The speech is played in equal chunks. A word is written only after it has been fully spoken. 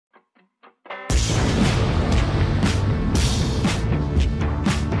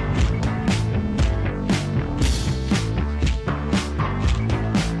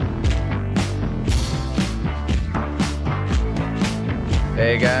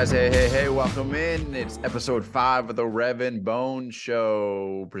guys, hey, welcome in. It's episode 5 of the Rev and Bone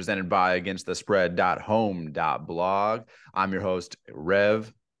Show, presented by AgainstTheSpread.home.blog. I'm your host,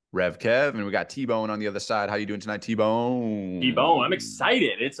 Rev Kev, and we got T-Bone on the other side. How you doing tonight, T-Bone? T-Bone, I'm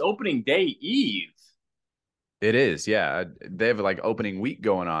excited. It's opening day eve. It is, yeah. They have like opening week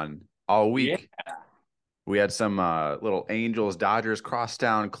going on all Yeah. week. We had some little Angels-Dodgers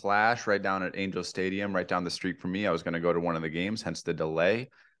crosstown clash right down at Angels Stadium, right down the street from me. I was going to go to one of the games, hence the delay,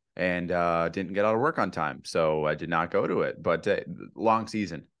 and didn't get out of work on time, so I did not go to it. But long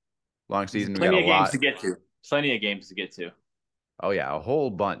season. We got Plenty a of games lot. to get to. Plenty of games to get to. Oh, yeah, a whole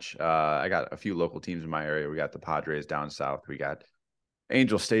bunch. I got a few local teams in my area. We got the Padres down south. We got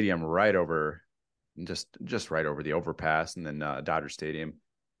Angel Stadium right over, just right over the overpass, and then Dodger Stadium.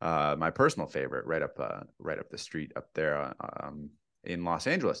 My personal favorite, right up the street up there in Los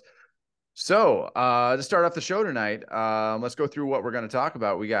Angeles. So to start off the show tonight, let's go through what we're going to talk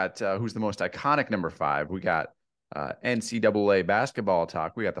about. We got who's the most iconic number 5. We got NCAA basketball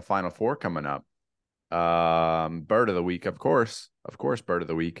talk. We got the Final Four coming up. Bird of the week, of course, bird of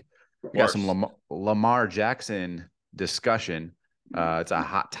the week. We got some Lamar Jackson discussion. It's a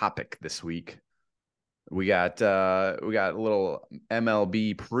hot topic this week. We got a little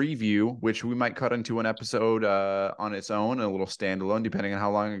MLB preview, which we might cut into an episode on its own, a little standalone, depending on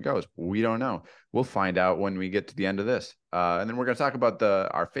how long it goes. We don't know. We'll find out when we get to the end of this. And then we're going to talk about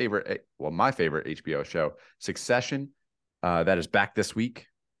my favorite HBO show, Succession. That is back this week.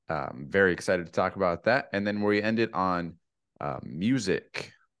 Very excited to talk about that. And then we end it on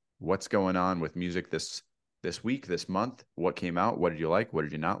music. What's going on with music this week, this month? What came out? What did you like? What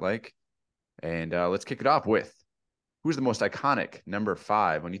did you not like? And let's kick it off with who's the most iconic number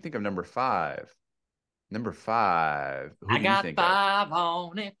 5. When you think of number 5, who do you think of? I got 5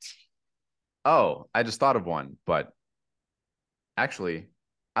 on it. Oh, I just thought of one, but actually,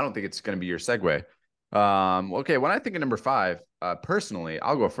 I don't think it's going to be your segue. Okay, when I think of number 5, personally,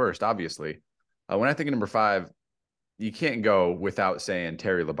 I'll go first, obviously. When I think of number 5, you can't go without saying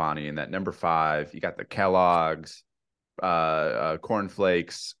Terry Labonte in that number 5. You got the Kellogg's,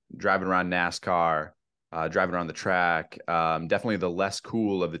 cornflakes, driving around NASCAR, driving around the track. Definitely the less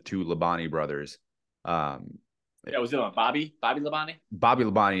cool of the two Labonte brothers. Was it on Bobby Labonte? Bobby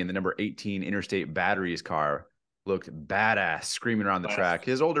Labonte in the number 18 Interstate Batteries car looked badass, screaming around the track.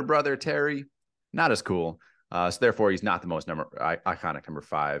 His older brother, Terry, not as cool. So therefore, he's not the most iconic number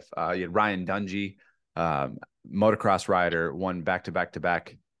 5. You had Ryan Dungey, motocross rider, won back-to-back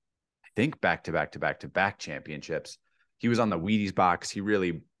championships. He was on the Wheaties box. He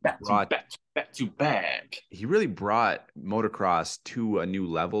really back to back. He really brought motocross to a new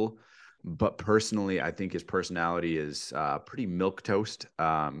level. But personally, I think his personality is pretty milquetoast.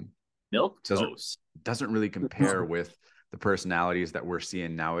 Doesn't really compare with the personalities that we're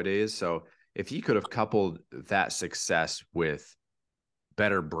seeing nowadays. So if he could have coupled that success with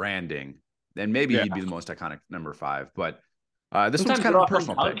better branding, then maybe he'd be the most iconic number 5. But this one's kind of a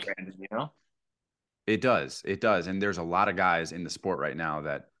personal pick. Branding, you know? It does. And there's a lot of guys in the sport right now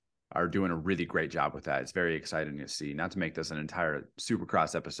that are doing a really great job with that. It's very exciting to see. Not to make this an entire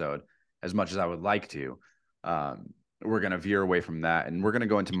Supercross episode as much as I would like to. We're going to veer away from that, and we're going to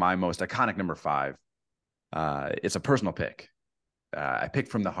go into my most iconic number 5. It's a personal pick. I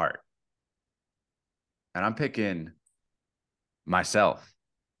picked from the heart. And I'm picking myself.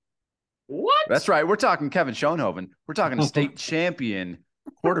 What? That's right. We're talking Kevin Schoenhoven. We're talking a state champion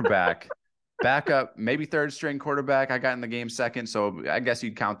quarterback. Backup, maybe third string quarterback. I got in the game second, so I guess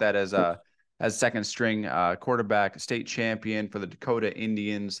you'd count that as second string quarterback, state champion for the Dakota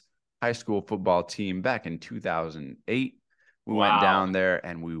Indians high school football team back in 2008. We went down there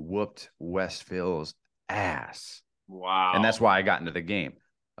and we whooped Westville's ass. Wow. And that's why I got into the game.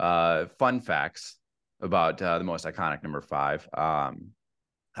 Fun facts about the most iconic number 5. I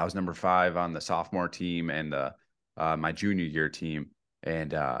was number 5 on the sophomore team and my junior year team,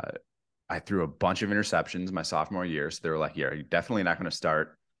 and I threw a bunch of interceptions my sophomore year. So they were like, yeah, you're definitely not going to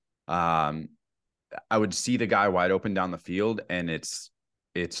start. I would see the guy wide open down the field, and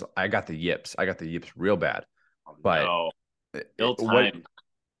I got the yips. I got the yips real bad. But no. Ill-timed.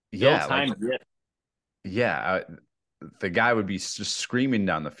 The guy would be just screaming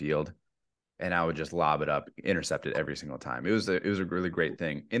down the field, and I would just lob it up, intercept it every single time. It was a really great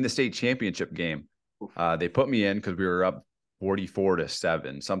thing. In the state championship game, they put me in because we were up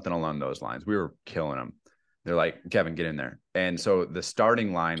 44-7, something along those lines. We were killing them. They're like, Kevin, get in there. And so the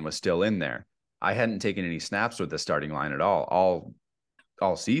starting line was still in there. I hadn't taken any snaps with the starting line at all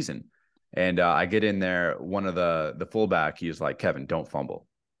season. And I get in there. One of the fullback, he was like, Kevin, don't fumble.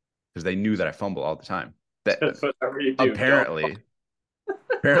 Because they knew that I fumble all the time. That apparently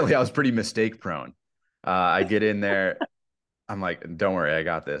Apparently, I was pretty mistake prone. I get in there. I'm like, don't worry, I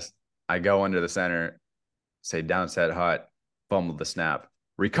got this. I go under the center, say down set hut, fumbled the snap,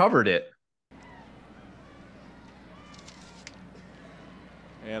 recovered it.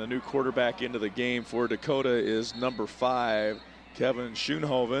 And a new quarterback into the game for Dakota is number 5, Kevin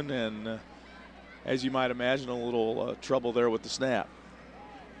Schoonhoven. And as you might imagine, a little trouble there with the snap.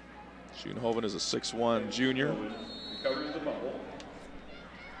 Schoonhoven is a 6'1 junior.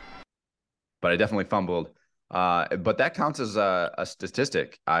 But I definitely fumbled. But that counts as a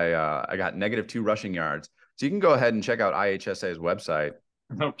statistic. I got -2 rushing yards. So you can go ahead and check out IHSA's website.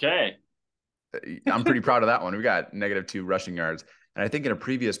 Okay. I'm pretty proud of that one. We got -2 rushing yards. And I think in a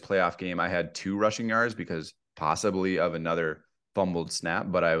previous playoff game, I had 2 rushing yards because possibly of another fumbled snap,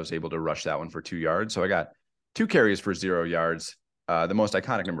 but I was able to rush that one for 2 yards. So I got 2 carries for 0 yards. The most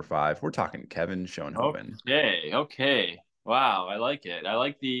iconic number 5. We're talking Kevin Schoonhoven. Okay. Wow, I like it. I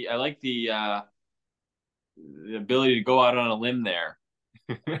like the ability to go out on a limb there.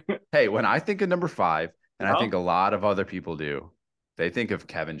 Hey, when I think of number 5, and I think a lot of other people do, they think of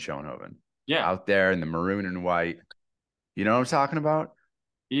Kevin Schoonhoven. Yeah. Out there in the maroon and white. You know what I'm talking about?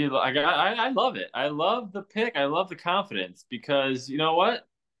 I love it. I love the pick. I love the confidence because you know what?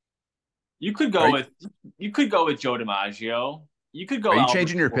 You could go with Joe DiMaggio. You could go. Are you Albert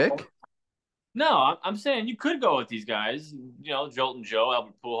changing your Pujols. pick? No, I'm saying you could go with these guys. You know, Jolton Joe,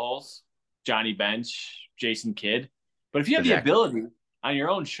 Albert Pujols, Johnny Bench, Jason Kidd. But if you have the ability on your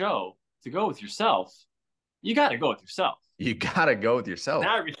own show to go with yourself, you got to go with yourself. You got to go with yourself.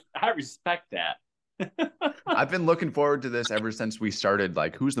 I respect that. I've been looking forward to this ever since we started.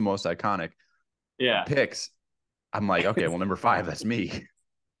 Like, who's the most iconic picks? I'm like, okay, well, number 5, that's me.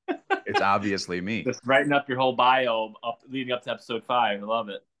 It's obviously me. Just writing up your whole bio leading up to episode 5. I love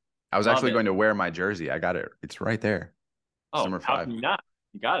it. I was actually going to wear my jersey. I got it. It's right there. Oh, number 5. How can you not?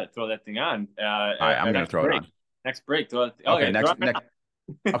 You got it. Throw that thing on. All right, I'm going to throw it on. Next break. Throw it. Okay, next.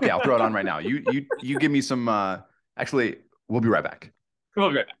 Okay, I'll throw it on right now. You give me some. Actually, we'll be right back. We'll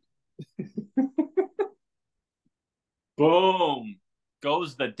be right back. Boom.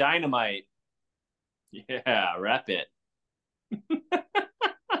 Goes the dynamite. Yeah, wrap it.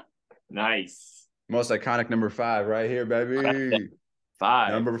 Nice. Most iconic number 5 right here, baby.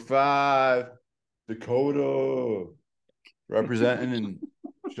 5. Number 5, Dakota. Representing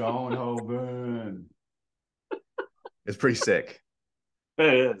Schoonhoven. It's pretty sick.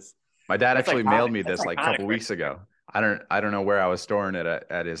 It is. My dad actually mailed me this like a couple weeks ago. I don't know where I was storing it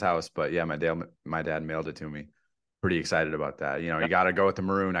at his house, but yeah, my dad mailed it to me. Pretty excited about that. You know, you got to go with the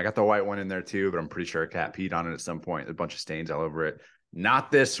maroon. I got the white one in there too, but I'm pretty sure a cat peed on it at some point. There's a bunch of stains all over it. Not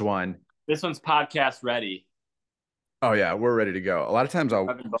this one. This one's podcast ready. Oh yeah, we're ready to go. A lot of times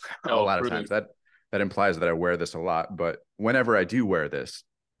that implies that I wear this a lot, but whenever I do wear this,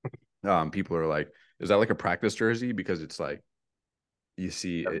 people are like, "Is that like a practice jersey?" Because it's like, you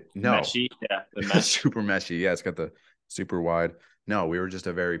see it. No, meshy. Yeah, the mesh. Super meshy. Yeah, it's got the super wide. No, we were just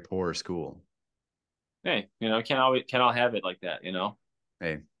a very poor school. Hey, you know, can't all have it like that. You know.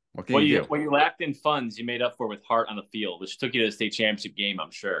 Hey, what can you do? What you lacked in funds, you made up for with heart on the field, which took you to the state championship game,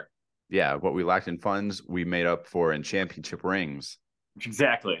 I'm sure. Yeah, what we lacked in funds, we made up for in championship rings.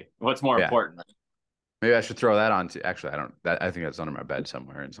 Exactly. What's more important? Maybe I should throw that on to. Actually, I think that's under my bed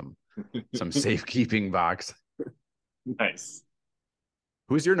somewhere in some safekeeping box. Nice.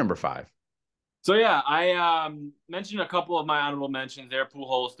 Who's your number 5? So yeah, I mentioned a couple of my honorable mentions there: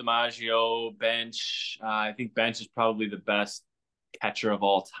 Pujols, DiMaggio, Bench. I think Bench is probably the best catcher of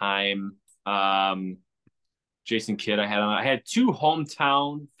all time. Jason Kidd, I had 2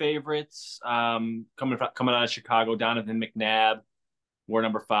 hometown favorites coming out of Chicago. Donovan McNabb wore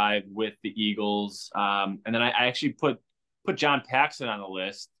number 5 with the Eagles, and then I actually put John Paxson on the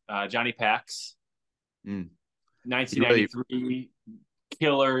list. Johnny Pax, 1993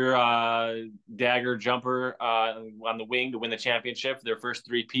 killer dagger jumper on the wing to win the championship for their first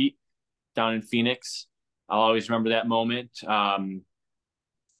 3-peat down in Phoenix. I'll always remember that moment.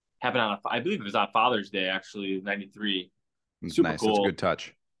 Happened on I believe it was on Father's Day, actually, 93. Super nice. Cool. That's a good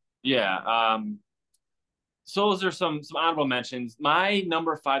touch. Yeah. So those are some honorable mentions. My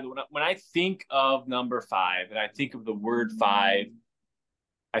number 5, when I think of number 5 and I think of the word 5,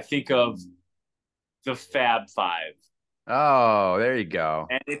 I think of the Fab 5. Oh, there you go.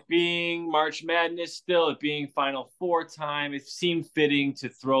 And it being March Madness still, it being Final Four time, it seemed fitting to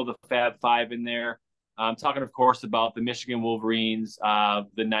throw the Fab 5 in there. I'm talking, of course, about the Michigan Wolverines of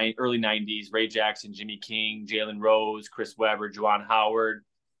the early 90s, Ray Jackson, Jimmy King, Jalen Rose, Chris Webber, Juwan Howard,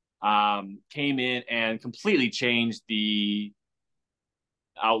 came in and completely changed the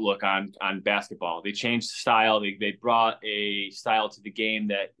outlook on basketball. They changed style. They brought a style to the game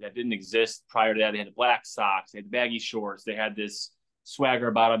that didn't exist prior to that. They had the black socks, they had the baggy shorts, they had this swagger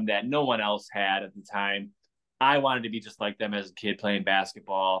about them that no one else had at the time. I wanted to be just like them as a kid playing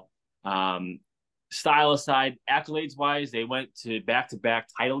basketball. Style aside, accolades wise, they went to back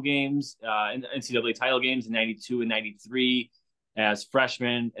title games, NCAA title games in '92 and '93 as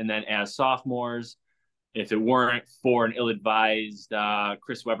freshmen, and then as sophomores. If it weren't for an ill-advised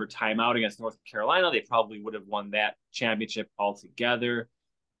Chris Webber timeout against North Carolina, they probably would have won that championship altogether.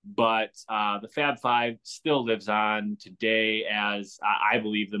 But the Fab Five still lives on today as, I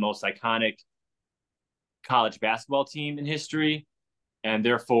believe, the most iconic college basketball team in history. And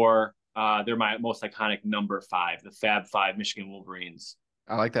therefore, they're my most iconic number 5, the Fab Five Michigan Wolverines.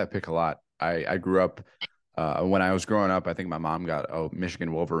 I like that pick a lot. I grew up, when I was growing up, I think my mom got a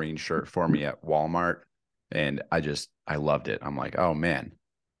Michigan Wolverine shirt for me at Walmart. And I loved it. I'm like, oh man,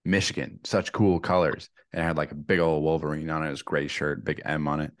 Michigan, such cool colors. And I had like a big old Wolverine on it. It was a gray shirt, big M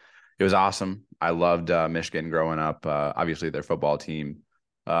on it. It was awesome. I loved Michigan growing up. Obviously their football team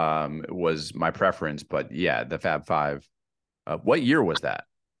was my preference, but yeah, the Fab Five. What year was that?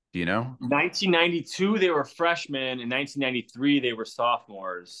 Do you know? 1992, they were freshmen. In 1993, they were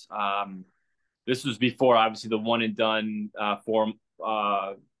sophomores. This was before, obviously, the one and done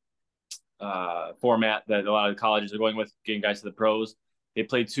format that a lot of colleges are going with, getting guys to the pros. They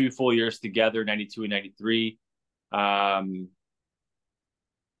played 2 full years together, 92 and 93.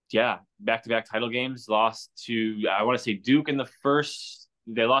 Yeah, back-to-back title games. Lost to, I want to say, Duke in the first.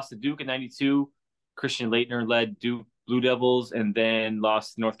 They lost to Duke in 92. Christian Laettner led Duke Blue Devils, and then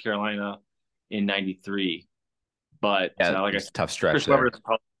lost to North Carolina in 93. But yeah, like I said, tough stretch Chris there. Webber's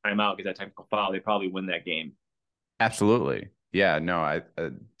probably timeout because that technical foul. They probably win that game. Absolutely. Yeah, no,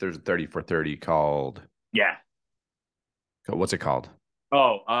 there's a 30 for 30 called. Yeah. What's it called?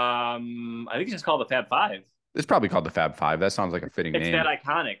 Oh, I think it's just called the Fab Five. It's probably called the Fab Five. That sounds like a fitting name. It's that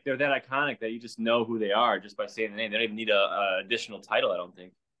iconic. They're that iconic that you just know who they are just by saying the name. They don't even need a additional title, I don't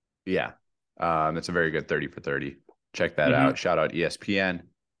think. Yeah. It's a very good 30 for 30. Check that out. Shout out ESPN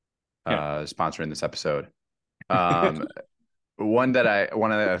sponsoring this episode. One that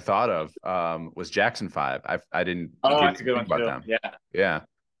I thought of was Jackson 5. I didn't that's a good one about too. them. Yeah.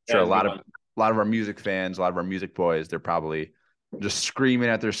 Sure, a lot of our music fans, a lot of our music boys, they're probably just screaming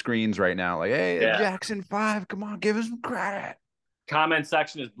at their screens right now, like, "Hey, Jackson 5, come on, give us some credit." Comment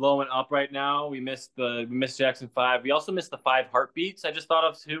section is blowing up right now. We missed Jackson 5. We also missed the 5 Heartbeats. I just thought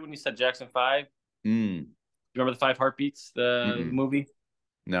of too when you said Jackson 5. You remember the 5 Heartbeats, the movie?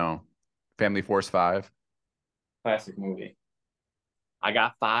 No. Family Force 5. Classic movie. I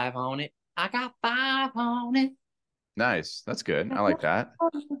got 5 on it. I got 5 on it. Nice. That's good. I like that.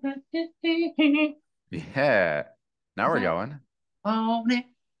 Yeah. Now we're going. On it.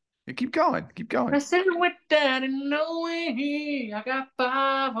 Yeah, keep going. Keep going. I said with that in no way. I got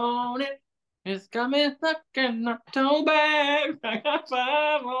 5 on it. It's coming looking up toe back. I got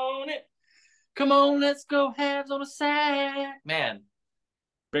 5 on it. Come on, let's go halves on a sack. Man,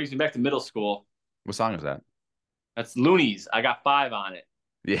 brings me back to middle school. What song is that? That's Loonies. I got 5 on it.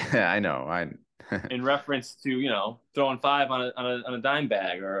 Yeah, I know. In reference to, throwing 5 on a dime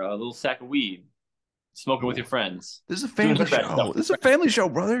bag or a little sack of weed, smoking with your friends. This is a family show. This is a family show,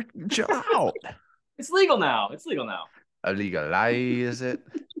 brother. Chill out. It's legal now. Legalize it.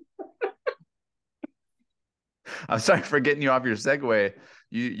 I'm sorry for getting you off your segue.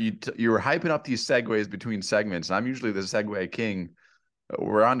 You were hyping up these segues between segments. I'm usually the segue king.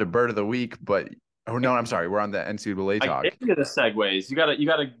 We're on to Bird of the Week, but no, I'm sorry. We're on the NCAA talk. I give you the segues. You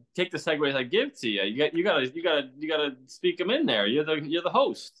gotta take the segues I give to you. You gotta speak them in there. You're the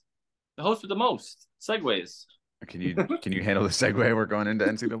host with the most segues. Can you handle the segue? We're going into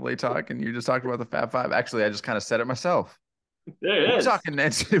NCAA talk, and you just talked about the Fab Five. Actually, I just kind of said it myself. There it is. We're talking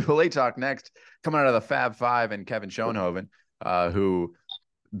NCAA talk next, coming out of the Fab Five and Kevin Schoenhoven, who,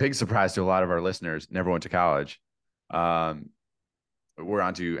 big surprise to a lot of our listeners, never went to college. We're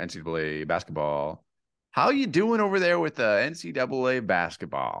on to NCAA basketball. How you doing over there with the NCAA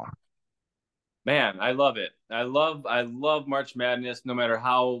basketball? Man, I love it. I love March Madness. No matter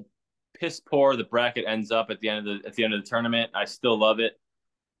how piss poor the bracket ends up at the end of the tournament, I still love it.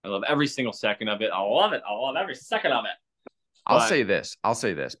 I love every single second of it. I love it. I love every second of it. I'll say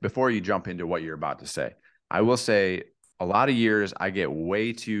this before you jump into what you're about to say. I will say a lot of years I get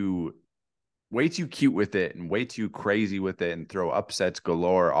way too cute with it and way too crazy with it and throw upsets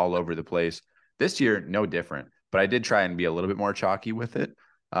galore all over the place. This year, no different, but I did try and be a little bit more chalky with it.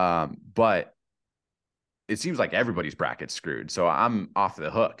 But it seems like everybody's bracket's screwed. So I'm off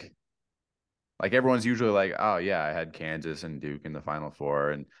the hook. Like everyone's usually like, oh yeah, I had Kansas and Duke in the Final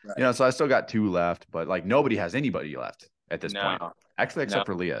Four, and Right. so I still got 2 left, but like nobody has anybody left at this point, No, actually, no, except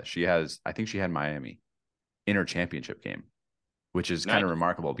for Leah. I think she had Miami in her championship game, which is kind nice. of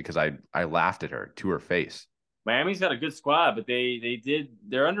remarkable because I laughed at her to her face. Miami's got a good squad, but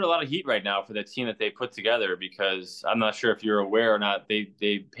they're under a lot of heat right now for the team that they put together because I'm not sure if you're aware or not. They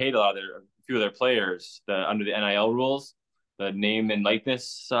paid a few of their players under the NIL rules, the name and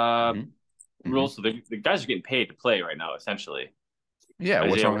likeness Mm-hmm. Mm-hmm. rules. So the guys are getting paid to play right now, essentially. Yeah,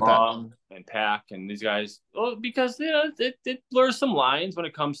 what's Isaiah wrong with that? Wong and Pack and these guys. Well, because it blurs some lines when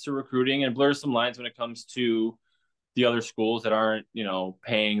it comes to recruiting and blurs some lines when it comes to the other schools that aren't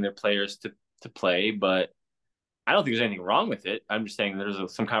paying their players to play, but I don't think there's anything wrong with it. I'm just saying there's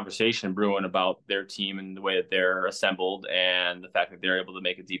some conversation brewing about their team and the way that they're assembled and the fact that they're able to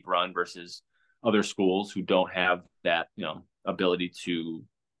make a deep run versus other schools who don't have that, ability to,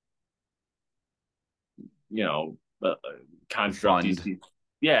 construct these. Fund.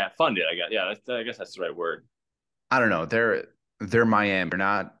 Yeah, fund it. I guess. Yeah, I guess that's the right word. I don't know. They're Miami.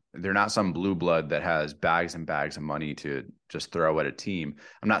 They're not some blue blood that has bags and bags of money to just throw at a team.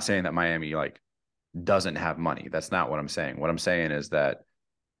 I'm not saying that Miami like doesn't have money. That's not what I'm saying. What I'm saying is that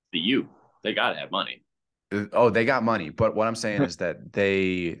They got to have money. they got money, but what I'm saying is that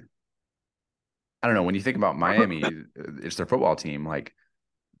I don't know, when you think about Miami, it's their football team. Like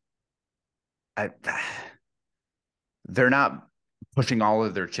I, they're not pushing all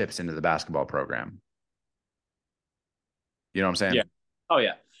of their chips into the basketball program. You know what I'm saying? Yeah. Oh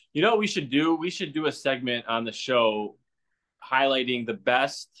yeah. You know what we should do? We should do a segment on the show highlighting the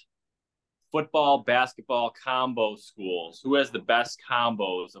best football basketball combo schools. Who has the best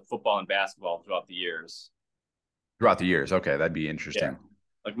combos of football and basketball throughout the years? Throughout the years. Okay, that'd be Yeah. interesting.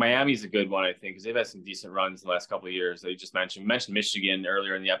 Like Miami's a good one, I think, because they've had some decent runs in the last couple of years. They just mentioned Michigan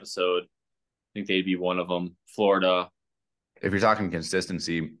earlier in the episode. I think they'd be one of them. Florida. If you're talking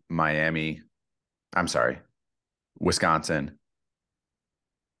consistency, Wisconsin,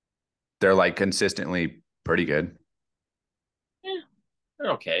 they're like consistently pretty good. Yeah,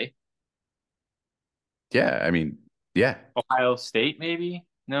 they're okay. Yeah, I mean, yeah. Ohio State, maybe?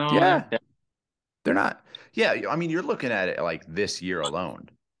 No, Yeah. They're not. Yeah, I mean, you're looking at it like this year alone.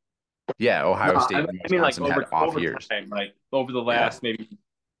 Yeah, Ohio no, State and I mean like Wisconsin had off over years. time, like over the Yeah. last maybe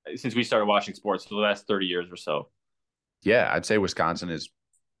since we started watching sports for the last 30 years or so. Yeah, I'd say Wisconsin is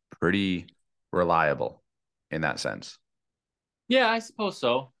pretty reliable in that sense. Yeah, I suppose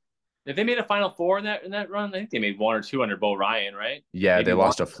so. If they made a Final Four in that run, I think they made one or two under Bo Ryan, right? Yeah, they Maybe one.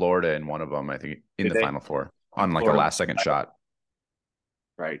 lost to Florida in one of them, I think, in Did the they? Final Four on like a Florida. last second shot.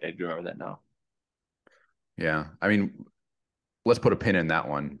 Right, I do remember that now. Yeah. I mean, let's put a pin in that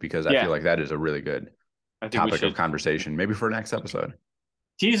one because I Yeah. feel like that is a really good I think we topic of should conversation, maybe for next episode.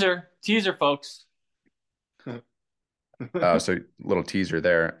 teaser, folks. So little teaser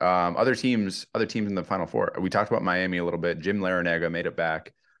there. Other teams in the Final Four. We talked about Miami a little bit. Jim Larinaga made it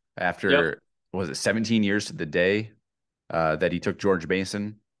back after was it 17 years to the day that he took George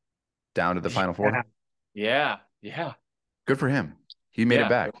Mason down to the Final Four. Yeah. Good for him. He made it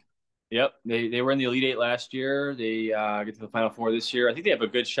back. Yep. They were in the Elite Eight last year. They get to the Final Four this year. I think they have a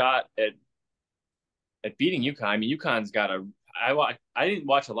good shot at beating UConn. I mean, UConn's got a. I didn't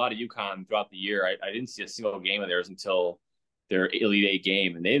watch a lot of UConn throughout the year. I didn't see a single game of theirs until their Elite Eight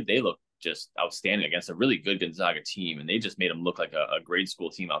game, and they look just outstanding against a really good Gonzaga team, and they just made them look like a grade school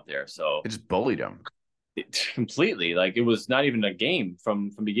team out there. So it just bullied them completely. Like it was not even a game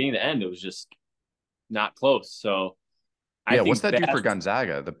from beginning to end. It was just not close. So I think what's that do for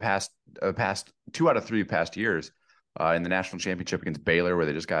Gonzaga? The past 2 out of 3 past years in the national championship against Baylor, where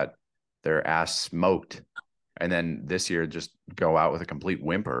they just got their ass smoked. And then this year, just go out with a complete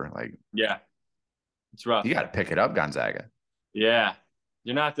whimper. Like, yeah, it's rough. You got to pick it up, Gonzaga. Yeah,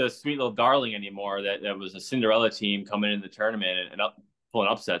 you're not the sweet little darling anymore. That was a Cinderella team coming in the tournament and pulling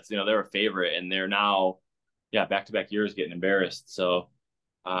upsets. They're a favorite, and they're now, back-to-back years getting embarrassed. So,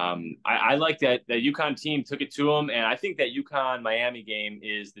 I like that UConn team took it to them, and I think that UConn Miami game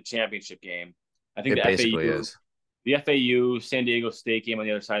is the championship game. I think it basically is. The FAU San Diego State game on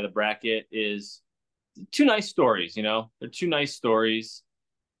the other side of the bracket is two nice stories. They're two nice stories,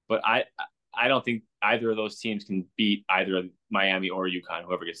 but I don't think either of those teams can beat either Miami or UConn,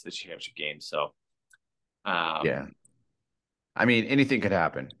 whoever gets to the championship game. So, yeah, I mean, anything could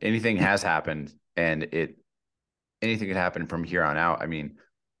happen. Anything has happened, and anything could happen from here on out. I mean,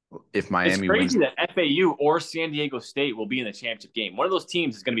 if Miami it's crazy wins, that FAU or San Diego State will be in the championship game. One of those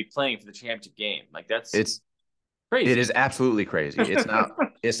teams is going to be playing for the championship game. Like it's crazy. It is absolutely crazy.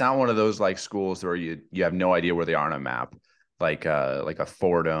 It's not one of those like schools where you have no idea where they are on a map. like a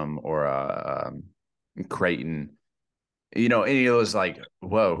Fordham or a Creighton, any of those, like,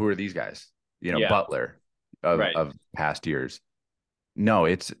 whoa, who are these guys? Yeah. Butler Right. of past years.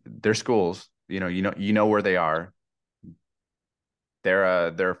 No, they're schools. You know where they are.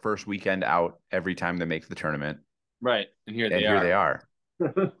 They're their first weekend out every time they make the tournament, Right. And here and they here they are.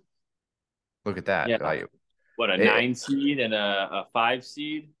 are. Look at that. Yeah. Like, What, a 9 seed and a 5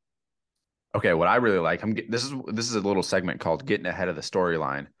 seed? okay, what I really like, this is a little segment called "Getting Ahead of the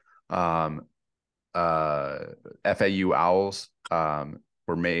Storyline." Um, FAU Owls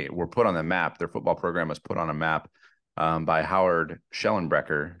were put on the map. Their football program was put on a map by Howard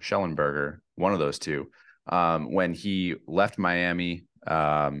Schellenberger, one of those two. When he left Miami,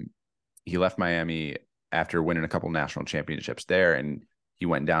 after winning a couple national championships there, and he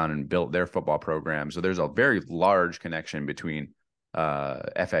went down and built their football program. So there's a very large connection between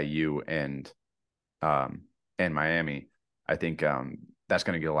FAU and Miami. I think that's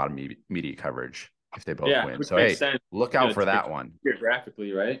going to get a lot of media coverage if they both win. Which So makes hey, sense. look out for that one.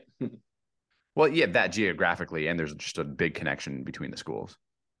 Geographically, right? Well, yeah, that geographically, and there's just a big connection between the schools.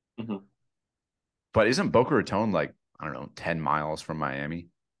 Mm-hmm. But isn't Boca Raton, like, I don't know, 10 miles from Miami?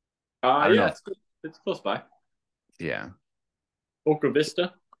 I don't know. It's close by. Yeah. Boca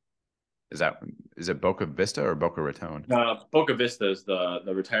Vista. Is it Boca Vista or Boca Raton? Boca Vista is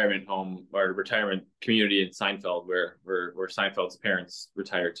the retirement home or retirement community in Seinfeld where Seinfeld's parents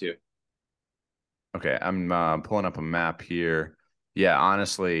retired to. Okay, I'm pulling up a map here. Yeah,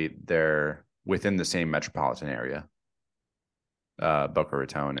 honestly, they're within the same metropolitan area. Boca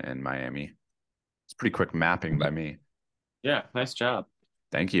Raton and Miami. It's pretty quick mapping by me. Yeah, nice job.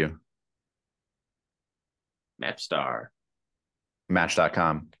 Thank you. Mapstar.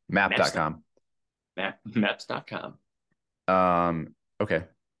 Match.com. Map.com. Maps.com. Okay. Do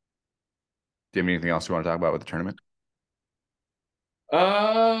you have anything else you want to talk about with the tournament?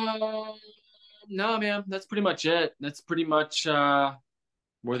 No, man, that's pretty much it. That's pretty much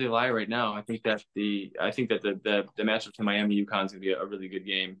where they lie right now. I think that the matchup to Miami UConn is gonna be a really good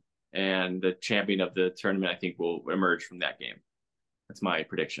game, and the champion of the tournament I think will emerge from that game. That's my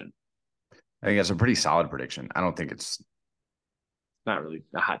prediction. I think it's a pretty solid prediction. I don't think it's not really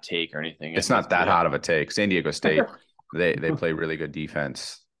a hot take or anything. It's not that hot of a take. San Diego State, they play really good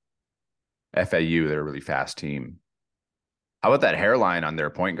defense. FAU, they're a really fast team. How about that hairline on their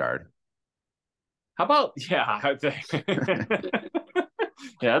point guard? How about yeah,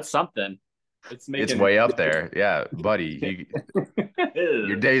 that's something. It's way up there. Yeah, buddy.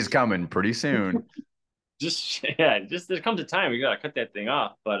 Your day's coming pretty soon. Just there comes a time we gotta cut that thing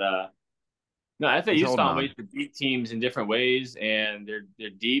off. But no, FAU's found ways to beat teams in different ways, and they're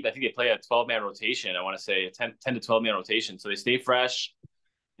deep. I think they play a 12-man rotation. I want to say a 10 to 12-man rotation, so they stay fresh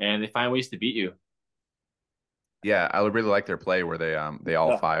and they find ways to beat you. Yeah, I really like their play where they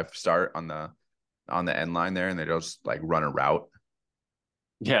all five start on the end line there, and they just like run a route.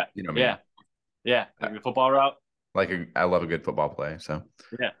 Yeah, you know what I mean? Yeah, like a football route. I love a good football play. So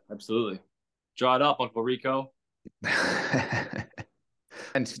yeah, absolutely. Draw it up, Uncle Rico.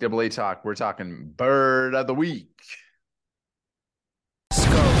 NCAA talk. We're talking bird of the week. Let's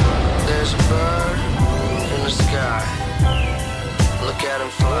go. There's a bird in the sky. Look at him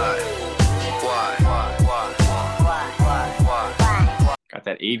fly. Why? Got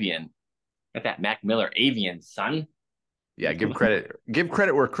that avian. Got that Mac Miller avian, son. Yeah, give credit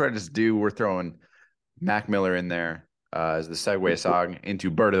where credit's due. We're throwing Mac Miller in there as the segue song into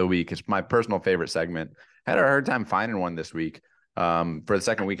bird of the week. It's my personal favorite segment. Had a hard time finding one this week. For the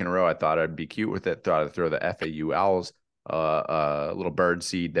second week in a row, I thought I'd be cute with it. Thought I'd throw the FAU Owls a little bird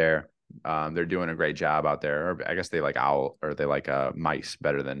seed there. They're doing a great job out there. Or I guess they like owl or they like mice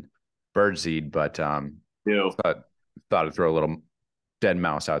better than bird seed. But thought I'd throw a little dead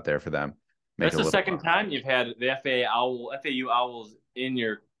mouse out there for them. That's the second time you've had the FAU Owls in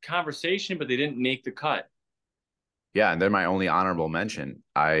your conversation, but they didn't make the cut. Yeah, and they're my only honorable mention.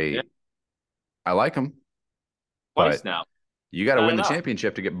 I like them. Twice now. You got to win the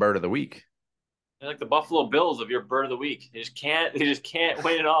championship to get bird of the week. They're like the Buffalo Bills of your bird of the week. They just can't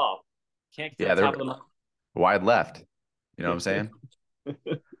win it all. Can't get to the top of the mountain. Wide left. You know what I'm saying?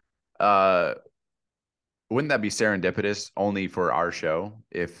 Wouldn't that be serendipitous only for our show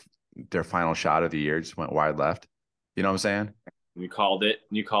if their final shot of the year just went wide left? You know what I'm saying? You called it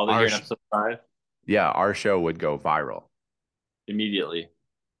here in episode 5. Yeah, our show would go viral immediately.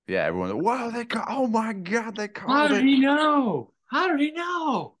 Yeah, everyone's like, wow, oh my God, they called it. How did he know? How did he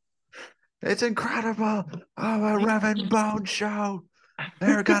know? It's incredible. Oh, a Rev and Bone show.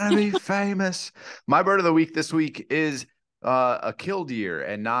 They're going to be famous. My bird of the week this week is a killdeer,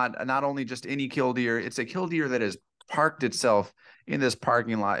 and not only just any killdeer. It's a killdeer that is parked itself in this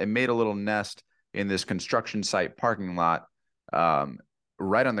parking lot. It made a little nest in this construction site parking lot,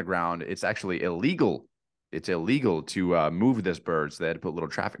 right on the ground. It's actually illegal. It's illegal to move this bird, so they had to put little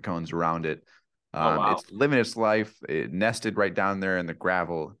traffic cones around it. Oh, wow. It's living its life. It nested right down there in the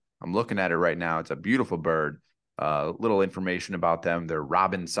gravel. I'm looking at it right now. It's a beautiful bird. Little information about them. They're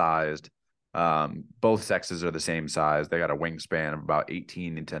robin sized. Both sexes are the same size. They got a wingspan of about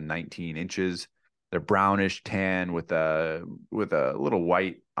 18 to 19 inches. They're brownish tan with a little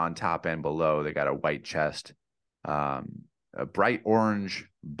white on top and below. They got a white chest. A bright orange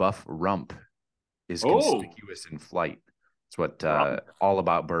buff rump is conspicuous in flight. That's what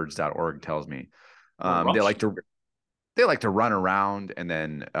allaboutbirds.org tells me. They like to run around, and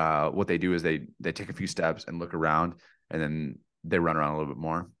then what they do is they take a few steps and look around, and then they run around a little bit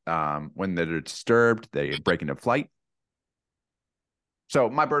more. When they're disturbed, they break into flight. So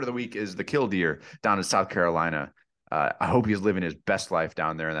my bird of the week is the killdeer down in South Carolina. I hope he's living his best life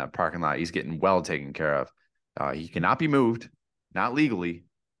down there in that parking lot. He's getting well taken care of. He cannot be moved, not legally,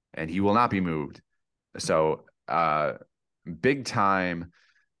 and he will not be moved. So big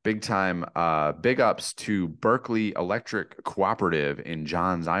ups to Berkeley Electric Cooperative in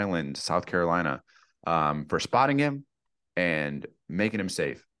Johns Island, South Carolina, for spotting him and making him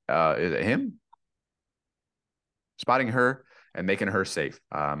safe. Is it him? Spotting her and making her safe.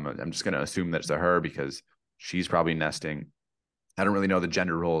 I'm just going to assume that it's a her because she's probably nesting. I don't really know the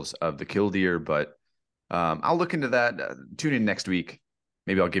gender roles of the killdeer, but I'll look into that. Tune in next week.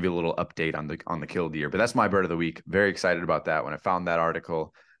 Maybe I'll give you a little update on the killdeer. But that's my bird of the week. Very excited about that. When I found that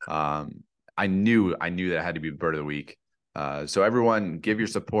article, I knew that it had to be the bird of the week. So everyone, give your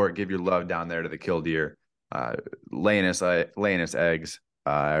support, give your love down there to the killdeer, laying its eggs.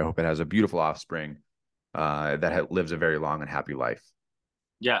 I hope it has a beautiful offspring that lives a very long and happy life.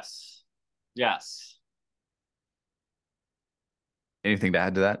 Yes. Anything to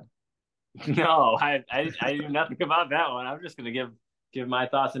add to that? No, I knew nothing about that one. I'm just gonna give my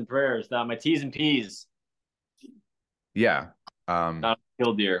thoughts and prayers. My T's and P's. Yeah.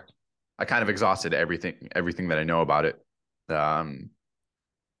 Killdeer. I kind of exhausted everything that I know about it.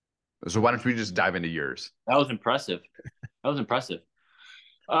 So why don't we just dive into yours? That was impressive.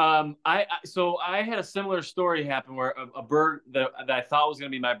 I had a similar story happen where a bird that I thought was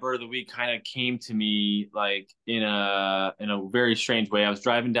going to be my bird of the week kind of came to me like in a very strange way. I was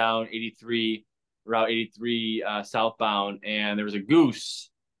driving down Route 83 southbound, and there was a goose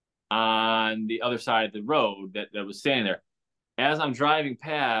on the other side of the road that was standing there. As I'm driving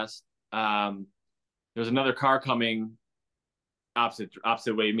past, there's another car coming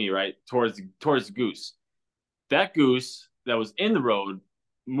opposite way of me, right towards the goose. That goose that was in the road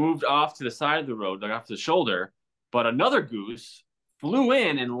moved off to the side of the road, like off the shoulder, but another goose flew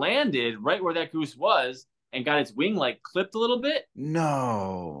in and landed right where that goose was and got its wing like clipped a little bit.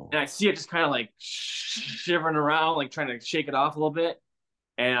 No. And I see it just kind of like shivering around, like trying to shake it off a little bit.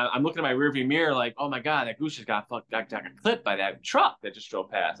 And I'm looking at my rearview mirror like, oh my God, that goose just got clipped by that truck that just drove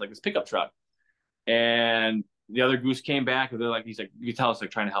past, like this pickup truck. And the other goose came back, and they're like, he's like, you can tell us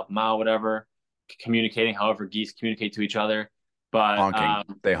like trying to help him out, whatever, communicating, however geese communicate to each other. But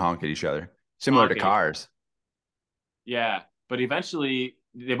honking. They honk at each other, similar to cars. Yeah, but eventually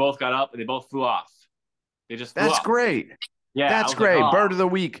they both got up and they both flew off. They just flew off. Great. Yeah, that's great. Like, oh. Bird of the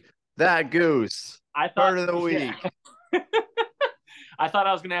week. That goose. Bird of the week. Yeah. I thought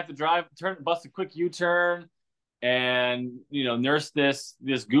I was gonna have to bust a quick U-turn, and nurse this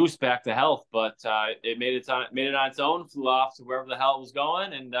goose back to health. But it made it on its own, flew off to wherever the hell it was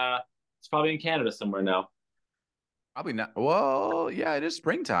going, and it's probably in Canada somewhere now. Probably not. Well, yeah, it is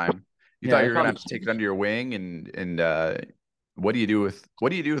springtime. You thought you were gonna have to take it under your wing, and what do you do with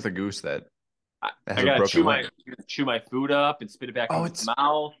a goose that has I gotta chew my food up and spit it back in its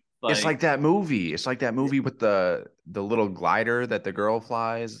mouth? It's like that movie. It's like that movie with the little glider that the girl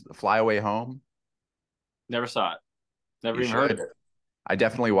flies, Fly Away Home. Never saw it. Never even heard of it. I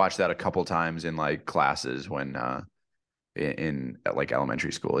definitely watched that a couple times in like classes when in like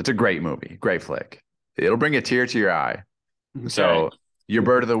elementary school. It's a great movie, great flick. It'll bring a tear to your eye. Okay. So your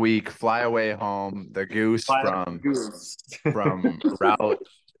bird of the week, Fly Away Home, the goose from Route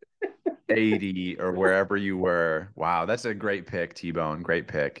 80 or wherever you were. Wow, that's a great pick, T-Bone. Great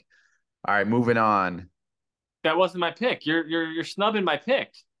pick. All right, moving on. That wasn't my pick. You're snubbing my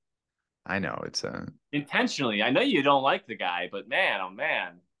pick. I know it's intentionally. I know you don't like the guy, but man, oh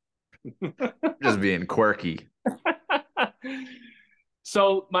man, just being quirky.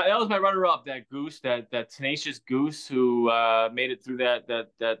 So that was my runner-up. That goose, that tenacious goose who made it through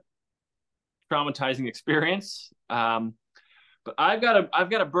that traumatizing experience. But I've got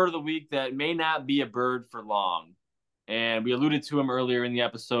a bird of the week that may not be a bird for long. And we alluded to him earlier in the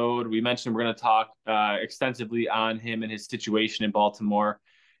episode. We mentioned we're going to talk extensively on him and his situation in Baltimore.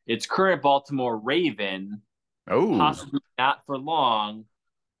 It's current Baltimore Raven, Oh, possibly not for long,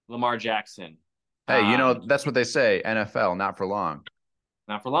 Lamar Jackson. hey, that's what they say. NFL, not for long.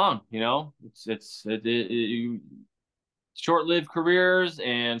 Not for long, short-lived careers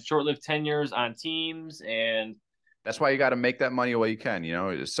and short-lived tenures on teams, and That's why you got to make that money while you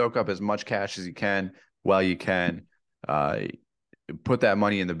can. Soak up as much cash as you can while you can. Put that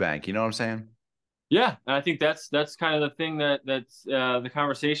money in the bank. You know what I'm saying? yeah, and I think that's kind of the thing that's the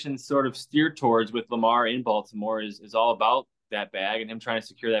conversation sort of steered towards with Lamar in Baltimore is all about that bag and him trying to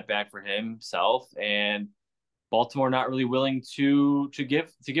secure that bag for himself, and Baltimore not really willing to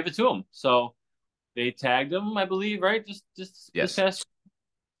give it to him. So they tagged him, I believe, right? Just this Yes. past.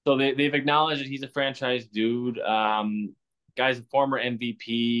 So they've acknowledged that he's a franchise dude. Guy's a former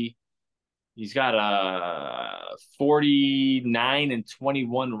MVP. He's got a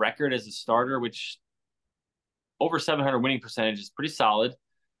 49-21 record as a starter, which over 700 winning percentage is pretty solid.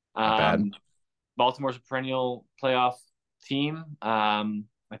 Not bad. Baltimore's a perennial playoff team. I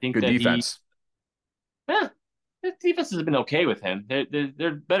think Good that defense. the defenses have been okay with him.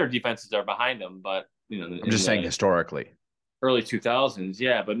 Their better defenses are behind him, but I'm just saying historically. Early 2000s,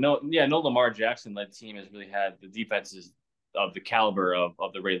 yeah, but no Lamar Jackson led team has really had the defenses of the caliber of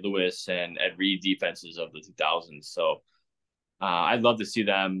the Ray Lewis and Ed Reed defenses of the 2000s. So I'd love to see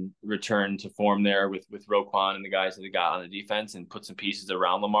them return to form there with Roquan and the guys that they got on the defense and put some pieces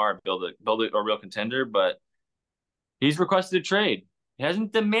around Lamar and build it a real contender. But he's requested a trade. He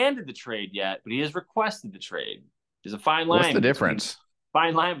hasn't demanded the trade yet, but he has requested the trade. There's a fine line. What's the difference?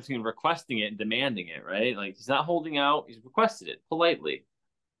 Fine line between requesting it and demanding it, right? Like he's not holding out; he's requested it politely.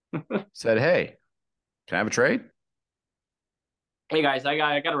 Said, "Hey, can I have a trade?" Hey guys, I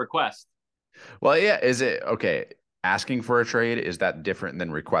got a request. Well, yeah. Is it okay? Asking for a trade, is that different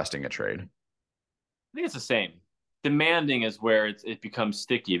than requesting a trade? I think it's the same. Demanding is where it becomes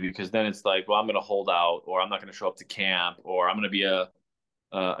sticky because then it's like, well, I'm going to hold out, or I'm not going to show up to camp, or I'm going to be a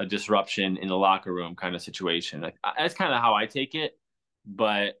disruption in the locker room kind of situation. Like that's kind of how I take it.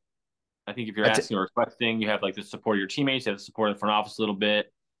 But I think if you're asking or requesting, you have like the support of your teammates, you have the support of the front office a little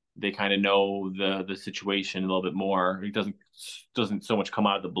bit. They kind of know the situation a little bit more. It doesn't so much come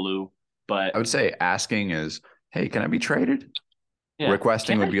out of the blue. But I would say asking is, hey, can I be traded? Yeah.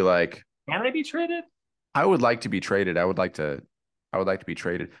 Requesting would be like, can I be traded? I would like to be traded. I would like to be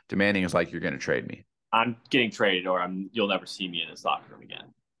traded. Demanding is like, you're going to trade me. I'm getting traded, or you'll never see me in this locker room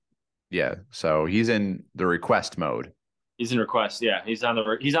again. Yeah. So he's in the request mode. He's in request. Yeah, he's on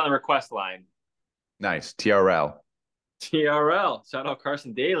the request line. Nice. TRL. Shout out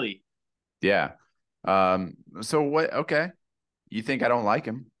Carson Daly. Yeah. So what? Okay. You think I don't like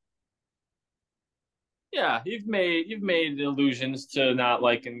him? Yeah, you've made allusions to not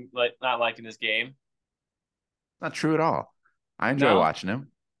liking his game. Not true at all. I enjoy watching him.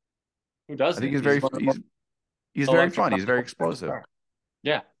 Who doesn't? I think he's very fun. He's very explosive.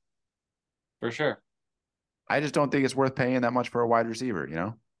 Yeah, for sure. I just don't think it's worth paying that much for a wide receiver,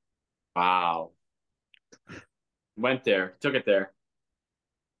 Wow. Went there. Took it there.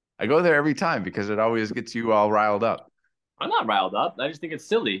 I go there every time because it always gets you all riled up. I'm not riled up. I just think it's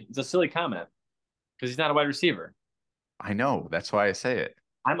silly. It's a silly comment because he's not a wide receiver. I know. That's why I say it.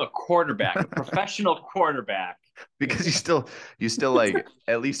 I'm a quarterback, a professional quarterback. Because you still like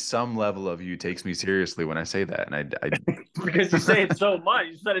at least some level of you takes me seriously when I say that. And I because you say it so much.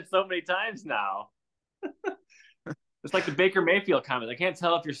 You said it so many times now. It's like the Baker Mayfield comment. I can't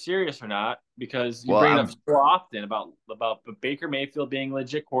tell if you're serious or not because you bring it up so often about Baker Mayfield being a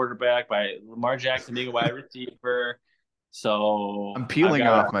legit quarterback, by Lamar Jackson being a wide receiver. So I'm peeling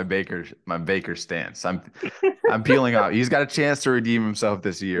off my Baker stance. I'm peeling off. He's got a chance to redeem himself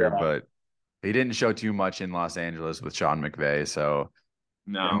this year, but he didn't show too much in Los Angeles with Sean McVay. So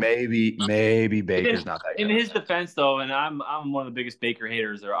no, maybe Baker's not that good. In his defense, though, and I'm one of the biggest Baker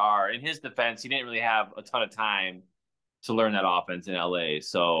haters there are. In his defense, he didn't really have a ton of time to learn that offense in LA,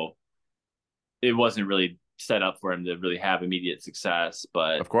 so it wasn't really set up for him to really have immediate success.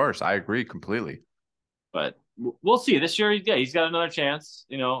 But of course, I agree completely. But we'll see this year. Yeah, he's got another chance.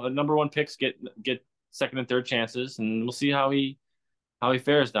 Number one picks get second and third chances, and we'll see how he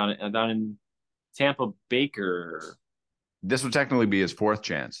fares down in Tampa. Baker. This would technically be his fourth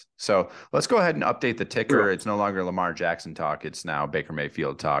chance. So let's go ahead and update the ticker. Sure. It's no longer Lamar Jackson talk. It's now Baker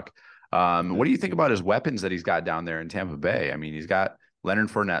Mayfield talk. What do you think about his weapons that he's got down there in Tampa Bay? I mean, he's got Leonard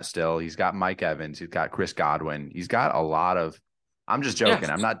Fournette still. He's got Mike Evans. He's got Chris Godwin. He's got a lot of. I'm just joking.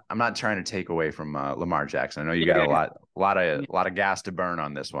 Yeah. I'm not trying to take away from Lamar Jackson. I know you got a lot of gas to burn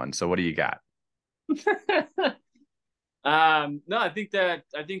on this one. So what do you got? No, I think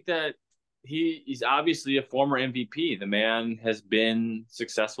that he's obviously a former MVP. The man has been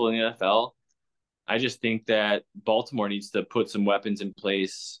successful in the NFL. I just think that Baltimore needs to put some weapons in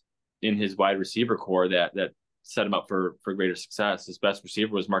place in his wide receiver core that set him up for greater success. His best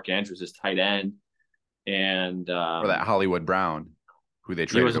receiver was Mark Andrews, his tight end, and Or that Hollywood Brown, who they he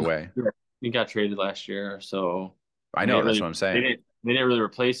traded was away. he got traded last year, so I they know, didn't that's really what I'm saying. they didn't really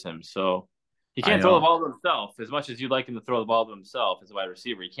replace him. So he I can't throw the know. ball to himself as much as you'd like him to throw the ball to himself as a wide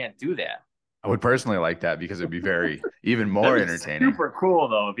receiver. He can't do that. I would personally like that because it'd be very even more That'd be entertaining. super cool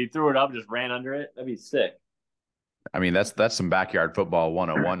though. If he threw it up, and just ran under it, that'd be sick. I mean, that's some backyard football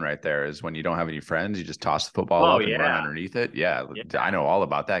 101 right there. Is when you don't have any friends, you just toss the football Oh up and run yeah, underneath it. Yeah, yeah, I know all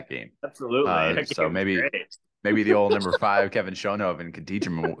about that game. absolutely. That So game was maybe great. the old number 5 Kevin Schoenhoven could teach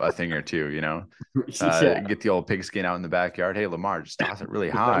him a thing or two. Yeah, Get the old pigskin out in the backyard. Hey, Lamar, just toss it really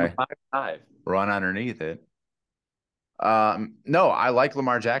high, 5-5. run underneath it. No, I like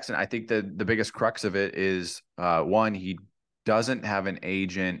Lamar Jackson. I think the biggest crux of it is one, he doesn't have an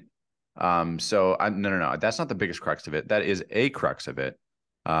agent. No. That's not the biggest crux of it. That is a crux of it.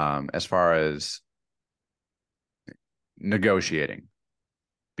 As far as negotiating,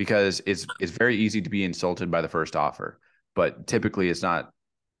 because it's very easy to be insulted by the first offer, but typically it's not.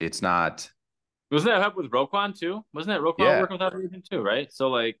 It's not. Wasn't that happened with Roquan too? Wasn't that Roquan Yeah. working without agent too? Right. So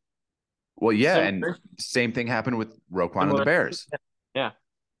like Well, yeah, and similar, same thing happened with Roquan and the similar. Bears. Yeah.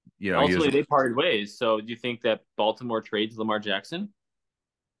 He was. Ultimately, they parted ways. So do you think that Baltimore trades Lamar Jackson?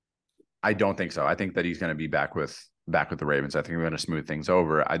 I don't think so. I think that he's going to be back with the Ravens. I think we're going to smooth things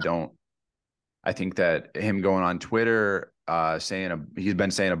over. I think that him going on Twitter, he's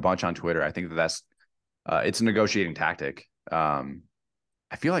been saying a bunch on Twitter. I think that's it's a negotiating tactic.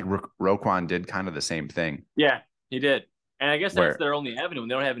 I feel like Roquan did kind of the same thing. Yeah, he did. And I guess that's Where their only avenue. When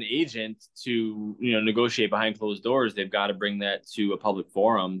they don't have an agent to, negotiate behind closed doors, they've got to bring that to a public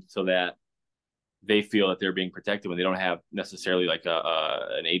forum so that they feel that they're being protected when they don't have necessarily like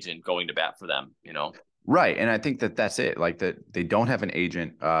an agent going to bat for them, Right, and I think that that's it. Like that they don't have an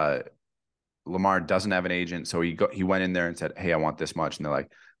agent. Lamar doesn't have an agent, so he went in there and said, "Hey, I want this much," and they're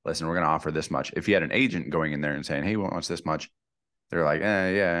like, "Listen, we're going to offer this much." If he had an agent going in there and saying, "Hey, we want this much," they're like,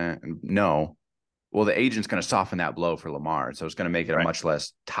 yeah, no. Well, the agent's going to soften that blow for Lamar, so it's going to make it a much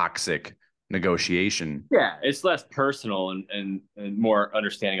less toxic negotiation. Yeah, it's less personal and more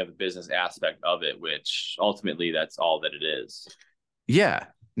understanding of the business aspect of it, which ultimately that's all that it is. Yeah,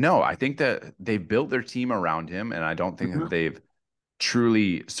 no, I think that they've built their team around him, and I don't think that they've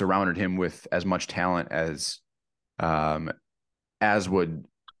truly surrounded him with as much talent as would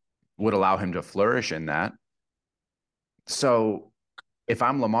allow him to flourish in that. So if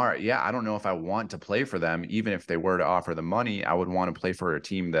I'm Lamar, yeah, I don't know if I want to play for them. Even if they were to offer the money, I would want to play for a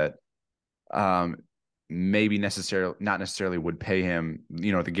team that maybe not necessarily would pay him,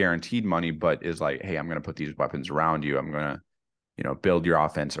 the guaranteed money, but is like, hey, I'm going to put these weapons around you. I'm going to, build your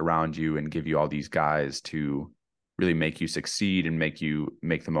offense around you and give you all these guys to really make you succeed and make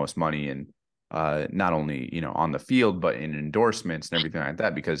the most money. And not only, on the field, but in endorsements and everything like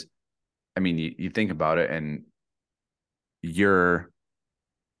that. Because, I mean, you think about it, and your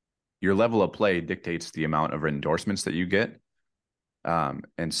level of play dictates the amount of endorsements that you get.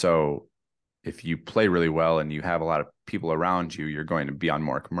 And so if you play really well and you have a lot of people around you, you're going to be on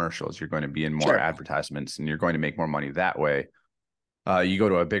more commercials, you're going to be in more advertisements, and you're going to make more money that way. You go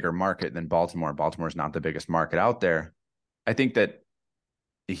to a bigger market than Baltimore. Baltimore's not the biggest market out there. I think that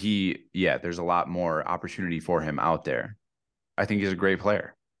there's a lot more opportunity for him out there. I think he's a great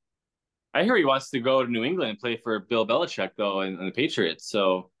player. I hear he wants to go to New England and play for Bill Belichick though, and the Patriots.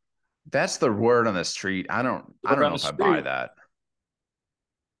 So that's the word on the street. I don't know if I buy that.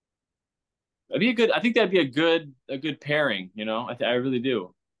 I think that'd be a good pairing. I really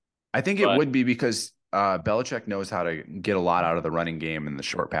do. I think it would be because Belichick knows how to get a lot out of the running game and the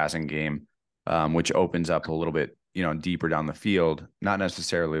short passing game, which opens up a little bit, deeper down the field. Not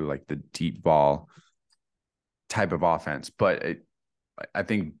necessarily like the deep ball type of offense, but I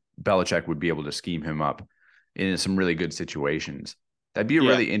think Belichick would be able to scheme him up in some really good situations. That'd be a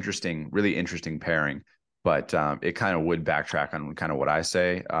really interesting pairing. But it kind of would backtrack on kind of what I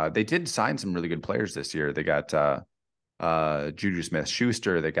say. They did sign some really good players this year. They got Juju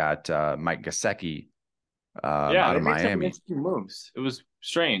Smith-Schuster. They got Mike Gesicki out of Miami. Some interesting moves. It was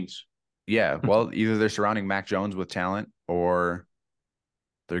strange. Yeah, well, either they're surrounding Mac Jones with talent, or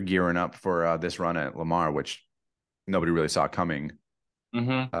they're gearing up for this run at Lamar, which nobody really saw coming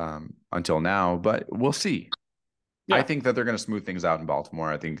until now. But we'll see. Yeah. I think that they're going to smooth things out in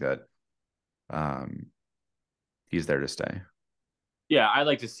Baltimore. I think that he's there to stay. Yeah, I'd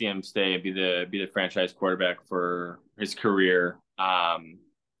like to see him stay and be the franchise quarterback for his career.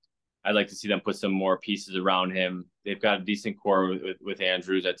 I'd like to see them put some more pieces around him. They've got a decent core with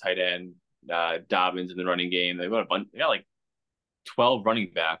Andrews at tight end, Dobbins in the running game. They've got they got like 12 running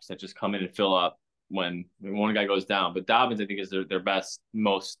backs that just come in and fill up when one guy goes down. But Dobbins, I think, is their best,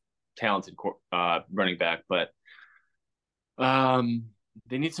 most talented running back. But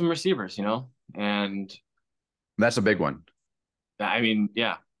they need some receivers, and That's a big one. I mean,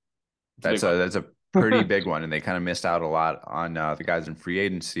 yeah, that's a pretty big one, and they kind of missed out a lot on the guys in free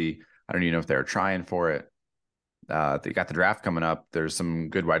agency. I don't even know if they're trying for it. They got the draft coming up. There's some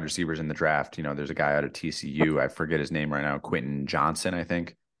good wide receivers in the draft. There's a guy out of TCU. I forget his name right now. Quentin Johnson, I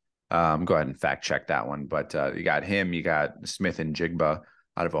think. Go ahead and fact check that one. But you got him. You got Smith and Jigba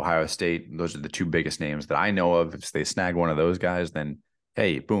out of Ohio State. Those are the two biggest names that I know of. If they snag one of those guys, then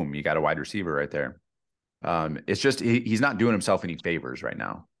hey, boom, you got a wide receiver right there. It's just he's not doing himself any favors right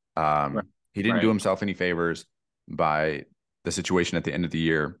now. Right. He didn't do himself any favors by the situation at the end of the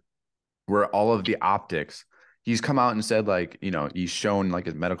year where all of the optics, he's come out and said, like, he's shown like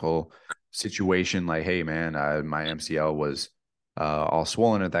his medical situation, like, hey man, my MCL was all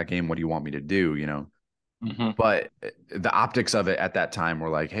swollen at that game. What do you want me to do? Mm-hmm. But the optics of it at that time were